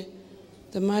fear.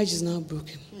 The marriage is now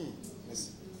broken.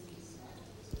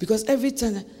 Because every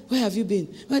time, where have you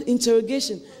been? Well,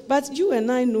 interrogation. But you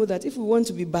and I know that if we want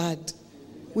to be bad,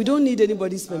 we don't need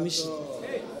anybody's permission.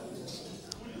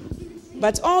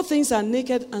 But all things are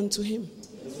naked unto him.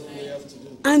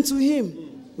 And to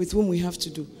him with whom we have to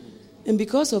do. And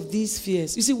because of these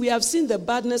fears, you see, we have seen the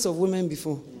badness of women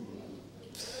before.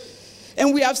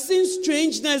 And we have seen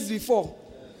strangeness before.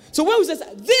 So when we say,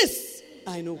 this,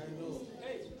 I know.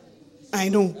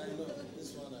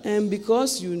 And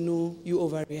because you know, you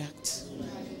overreact.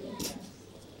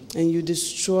 And you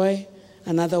destroy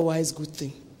an otherwise good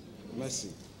thing.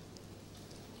 Mercy.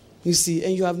 You see,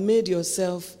 and you have made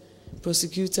yourself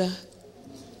prosecutor,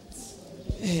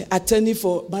 attorney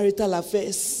for marital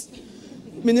affairs,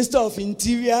 minister of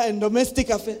interior and domestic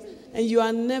affairs. And you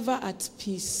are never at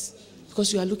peace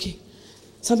because you are looking.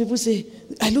 Some people say,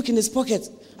 I look in his pocket.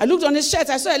 I looked on his shirt.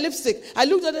 I saw a lipstick. I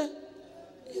looked at it.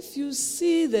 If you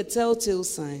see the telltale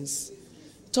signs,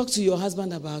 talk to your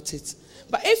husband about it.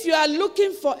 But if you are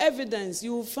looking for evidence,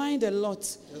 you will find a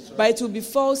lot. Right. But it will be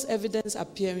false evidence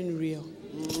appearing real.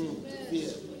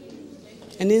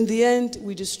 And in the end,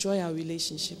 we destroy our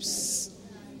relationships.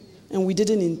 And we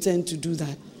didn't intend to do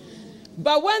that.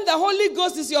 But when the Holy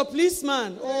Ghost is your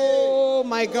policeman, oh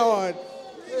my God.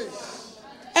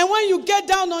 And when you get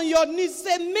down on your knees,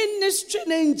 say,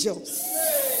 ministering angels,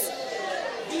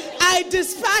 I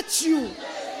dispatch you.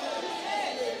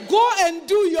 Go and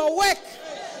do your work.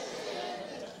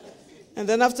 And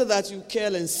then after that, you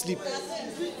curl and sleep.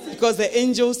 Because the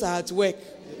angels are at work.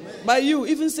 But you,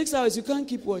 even 6 hours, you can't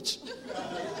keep watch.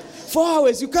 4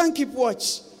 hours, you can't keep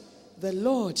watch. The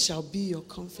Lord shall be your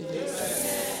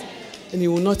confidence. And he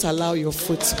will not allow your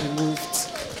foot to be moved.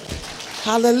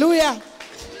 Hallelujah.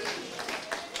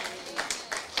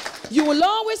 You will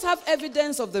always have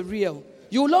evidence of the real.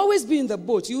 You will always be in the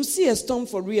boat. You will see a storm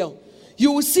for real.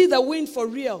 You will see the wind for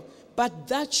real. But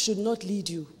that should not lead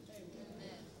you.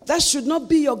 That should not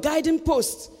be your guiding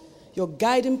post. Your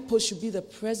guiding post should be the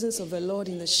presence of the Lord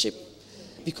in the ship.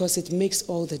 Because it makes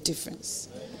all the difference.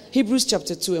 Hebrews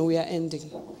chapter 2, and we are ending.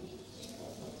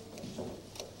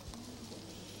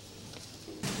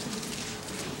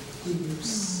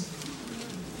 Hebrews.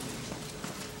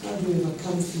 How do we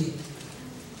overcome fear?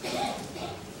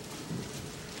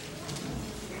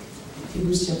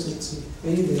 Hebrews chapter 2.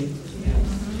 Are you there? Yeah.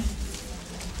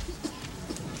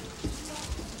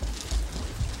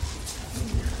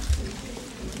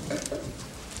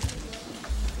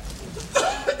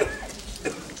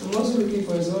 I'm also looking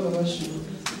for as all of us should.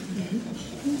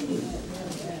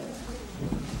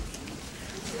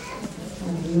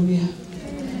 Hallelujah.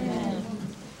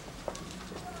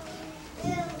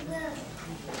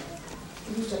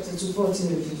 Hebrews chapter 2, 14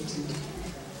 and 15.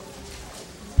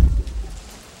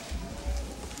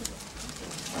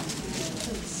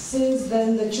 Since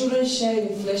then the children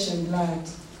shared in flesh and blood,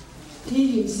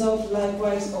 he himself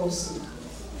likewise also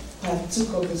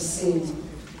partook of the same,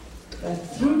 that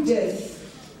through death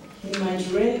he might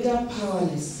render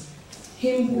powerless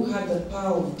him who had the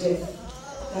power of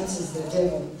death, that is the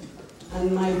devil,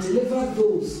 and might deliver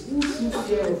those who through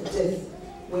fear of death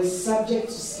were subject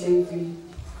to slavery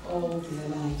all their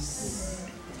lives.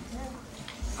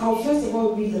 I'll first of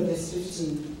all read the verse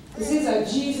 15. It says that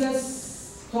Jesus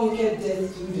conquered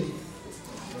death through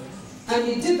death. And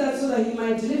he did that so that he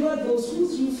might deliver those who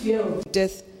through fear of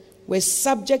death were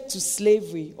subject to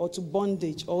slavery or to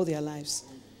bondage all their lives.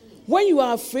 When you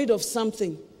are afraid of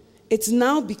something, it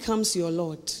now becomes your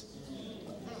Lord.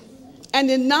 And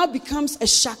it now becomes a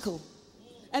shackle.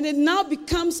 And it now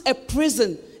becomes a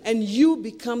prison. And you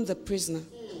become the prisoner.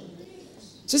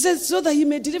 So it says, so that he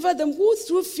may deliver them who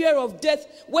through fear of death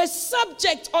were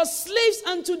subject or slaves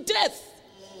unto death.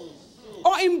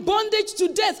 Or in bondage to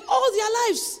death all their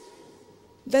lives.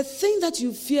 The thing that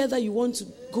you fear that you want to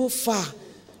go far,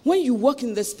 when you walk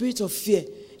in the spirit of fear,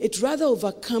 it rather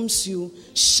overcomes you,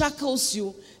 shackles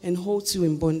you, and holds you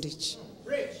in bondage.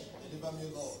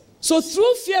 So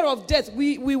through fear of death,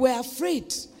 we were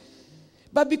afraid.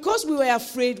 But because we were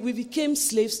afraid, we became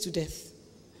slaves to death.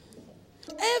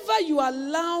 Whatever you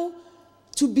allow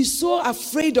to be so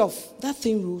afraid of, that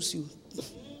thing rules you.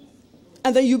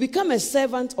 And then you become a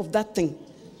servant of that thing.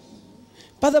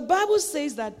 But the Bible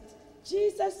says that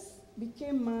Jesus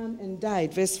became man and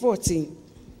died. Verse 14.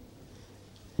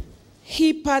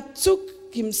 He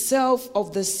partook himself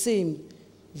of the same,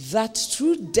 that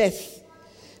through death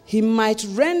he might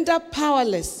render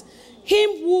powerless him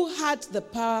who had the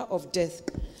power of death.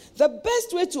 The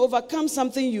best way to overcome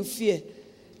something you fear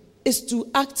is to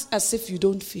act as if you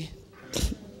don't fear.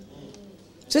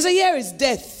 So here is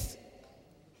death.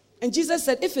 And Jesus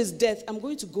said, if it's death, I'm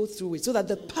going to go through it so that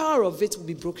the power of it will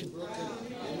be broken.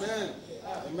 Amen.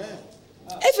 Amen.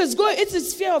 If it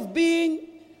is fear of being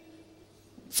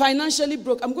financially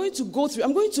broke, I'm going to go through.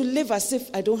 I'm going to live as if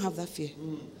I don't have that fear.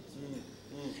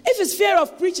 If it's fear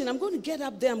of preaching, I'm going to get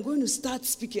up there. I'm going to start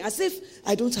speaking as if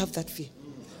I don't have that fear.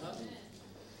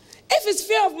 If it's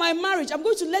fear of my marriage, I'm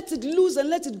going to let it loose and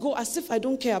let it go as if I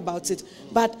don't care about it.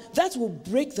 But that will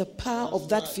break the power of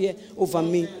that fear over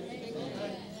me.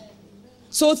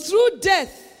 So through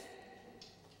death,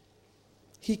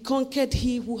 he conquered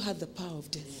he who had the power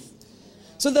of death.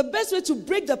 So the best way to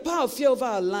break the power of fear over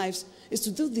our lives is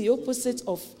to do the opposite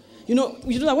of, you know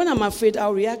that when I'm afraid,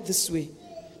 I'll react this way.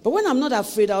 But when I'm not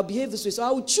afraid, I'll behave this way. So I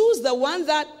will choose the one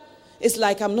that is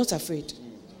like I'm not afraid.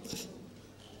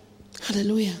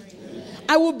 Hallelujah.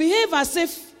 I will behave as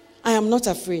if I am not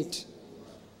afraid.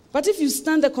 But if you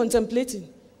stand there contemplating, what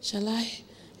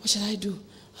shall I do?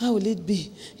 How will it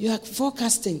be? You are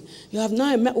forecasting. You have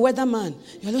now a weatherman.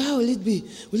 You know, how will it be?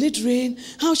 Will it rain?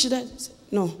 How should I?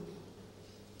 No.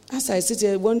 As I sit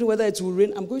here, wonder whether it will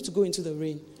rain, I'm going to go into the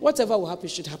rain. Whatever will happen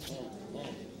should happen.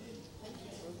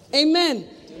 Amen.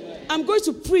 I'm going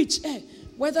to preach.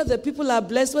 Whether the people are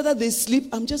blessed, whether they sleep,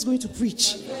 I'm just going to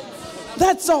preach.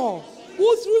 That's all.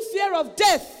 Who through fear of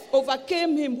death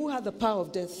overcame him who had the power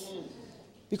of death.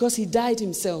 Because he died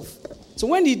himself. So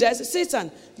when he died,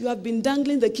 Satan, you have been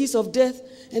dangling the keys of death,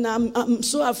 and I'm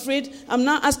so afraid. I'm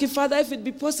now asking, Father, if it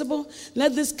be possible,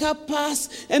 let this cup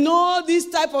pass, and all these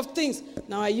type of things.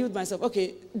 Now I yield myself.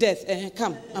 Okay, death,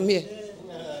 come, I'm here.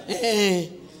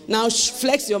 Now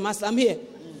flex your muscle, I'm here.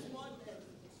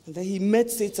 And then he met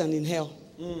Satan in hell.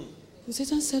 And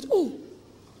Satan said,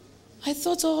 I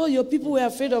thought all your people were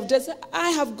afraid of death.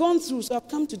 I have gone through, so I've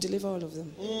come to deliver all of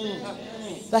them.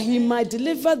 That he might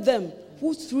deliver them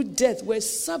who through death were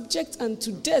subject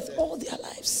unto death all their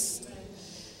lives.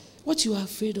 What you are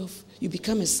afraid of, you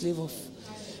become a slave of.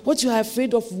 What you are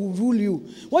afraid of will rule you.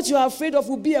 What you are afraid of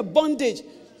will be a bondage.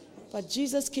 But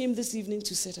Jesus came this evening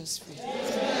to set us free.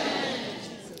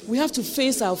 We have to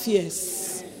face our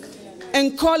fears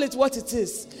and call it what it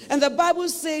is. And the Bible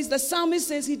says, the psalmist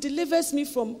says, he delivers me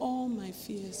from all my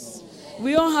fears.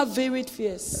 We all have varied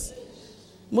fears.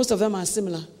 Most of them are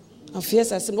similar. Our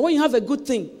fears are similar. When you have a good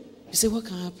thing, you say, what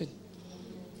can happen?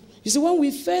 You see, when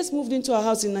we first moved into our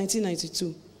house in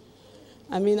 1992,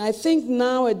 I think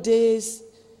nowadays,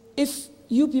 if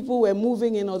you people were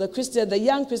moving in, or the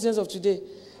young Christians of today,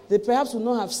 they perhaps would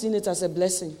not have seen it as a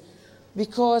blessing.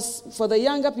 Because for the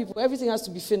younger people, everything has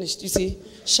to be finished. You see,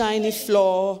 shiny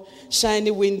floor,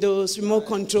 shiny windows, remote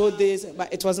control this.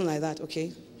 But it wasn't like that,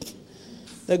 okay?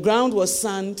 The ground was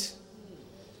sand.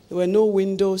 There were no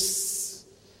windows.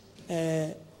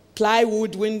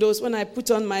 Plywood windows. When I put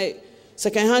on my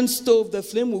second-hand stove, the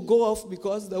flame will go off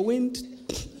because the wind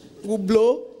will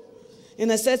blow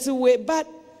in a certain way. But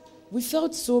we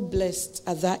felt so blessed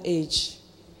at that age.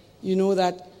 You know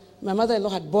that my mother-in-law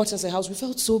had bought us a house. We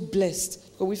felt so blessed.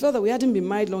 Because we felt that we hadn't been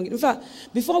married long. In fact,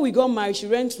 before we got married, she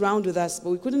went round with us, but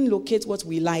we couldn't locate what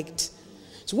we liked.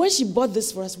 So when she bought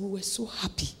this for us, we were so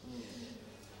happy.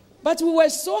 But we were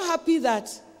so happy that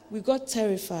we got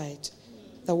terrified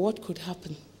that what could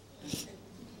happen.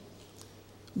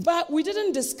 But we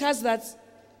didn't discuss that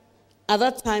at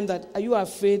that time, that are you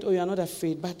afraid or you are not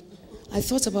afraid. But I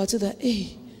thought about it that,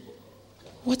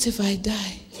 What if I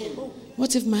die?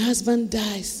 What if my husband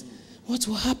dies? What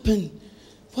will happen?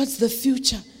 What's the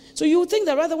future? So you think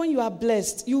that rather when you are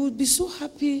blessed, you will be so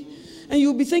happy and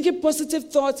you'll be thinking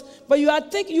positive thoughts, but you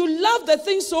love the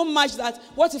thing so much that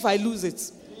what if I lose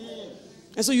it?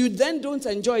 And so you then don't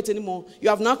enjoy it anymore. You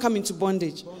have now come into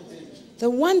bondage.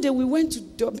 Then one day we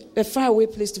went to a faraway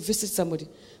place to visit somebody.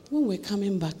 When we were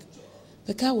coming back,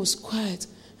 the car was quiet.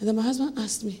 And then my husband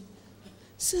asked me,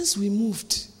 since we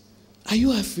moved, are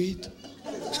you afraid?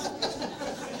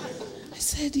 I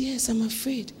said, yes, I'm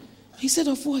afraid. He said,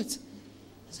 of what?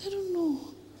 I said, I don't know.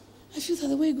 I feel that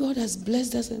the way God has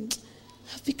blessed us,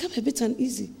 I've become a bit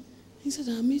uneasy. He said,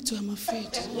 me too, I'm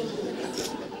afraid.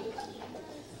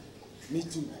 Me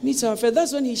too. Me too, I'm afraid.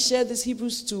 That's when he shared this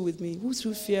Hebrews 2 with me. Who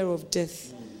through fear of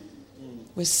death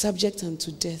were subject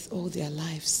unto death all their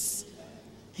lives.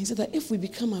 And he said that if we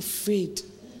become afraid,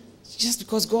 just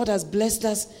because God has blessed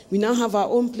us, we now have our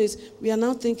own place, we are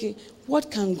now thinking,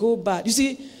 what can go bad? You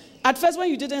see, at first when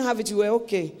you didn't have it, you were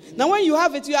okay. Now when you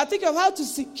have it, you are thinking of how to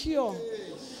secure,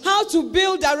 how to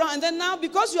build around. And then now,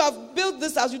 because you have built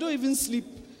this house, you don't even sleep.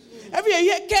 Every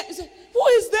year, you say, who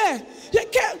is there?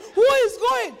 Who is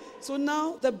going? So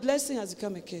now the blessing has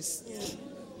become a case.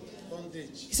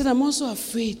 Bondage. He said, I'm also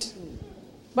afraid.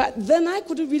 But then I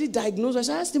couldn't really diagnose it.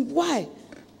 So I asked him, why?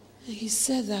 And he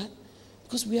said that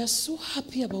because we are so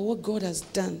happy about what God has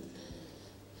done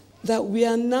that we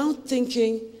are now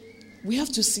thinking we have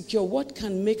to secure what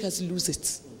can make us lose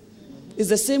it. It's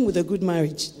the same with a good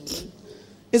marriage.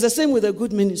 It's the same with a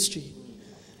good ministry.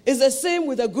 It's the same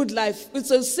with a good life. It's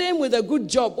the same with a good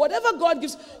job. Whatever God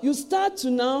gives, you start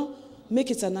to now make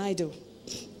it an idol.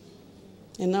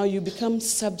 And now you become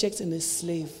subject and a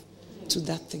slave to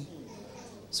that thing.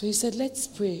 So he said, let's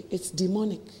pray. It's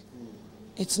demonic.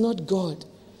 It's not God.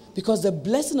 Because the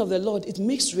blessing of the Lord, it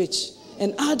makes rich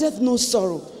and addeth no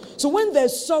sorrow. So when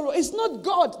there's sorrow, it's not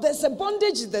God. There's a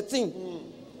bondage in the thing.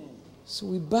 So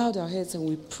we bowed our heads and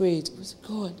we prayed. We said,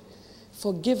 God,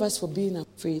 forgive us for being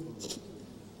afraid.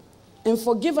 And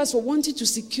forgive us for wanting to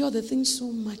secure the thing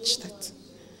so much that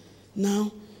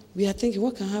now we are thinking,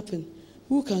 what can happen?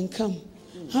 Who can come?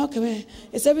 How can I?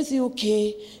 Is everything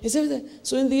okay? Is everything?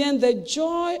 So in the end, the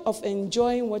joy of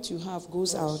enjoying what you have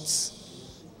goes out.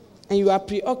 And you are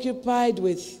preoccupied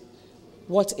with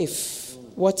what if,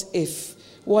 what if,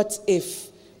 what if,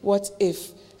 what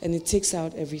if. And it takes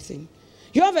out everything.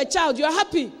 You have a child, you're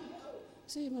happy. You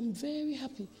say, I'm very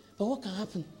happy. But what can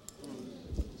happen?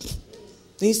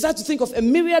 Then you start to think of a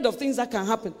myriad of things that can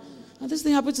happen. Now this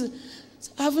thing happened to...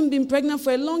 I haven't been pregnant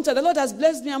for a long time. The Lord has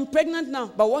blessed me. I'm pregnant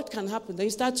now. But what can happen? Then you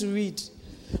start to read.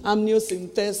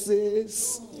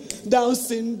 Amniocentesis, Down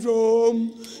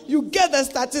syndrome. You get the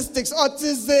statistics.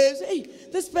 Autism. Hey,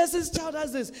 this person's child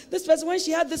has this. This person, when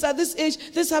she had this at this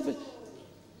age, this happened.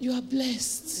 You are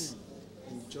blessed.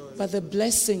 But the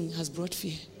blessing has brought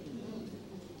fear.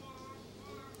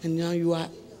 And now you are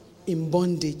in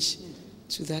bondage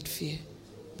to that fear.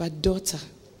 But daughter,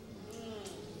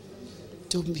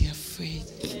 don't be afraid.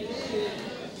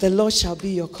 The Lord shall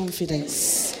be your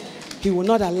confidence. He will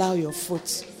not allow your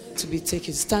foot to be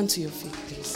taken. Stand to your feet, please.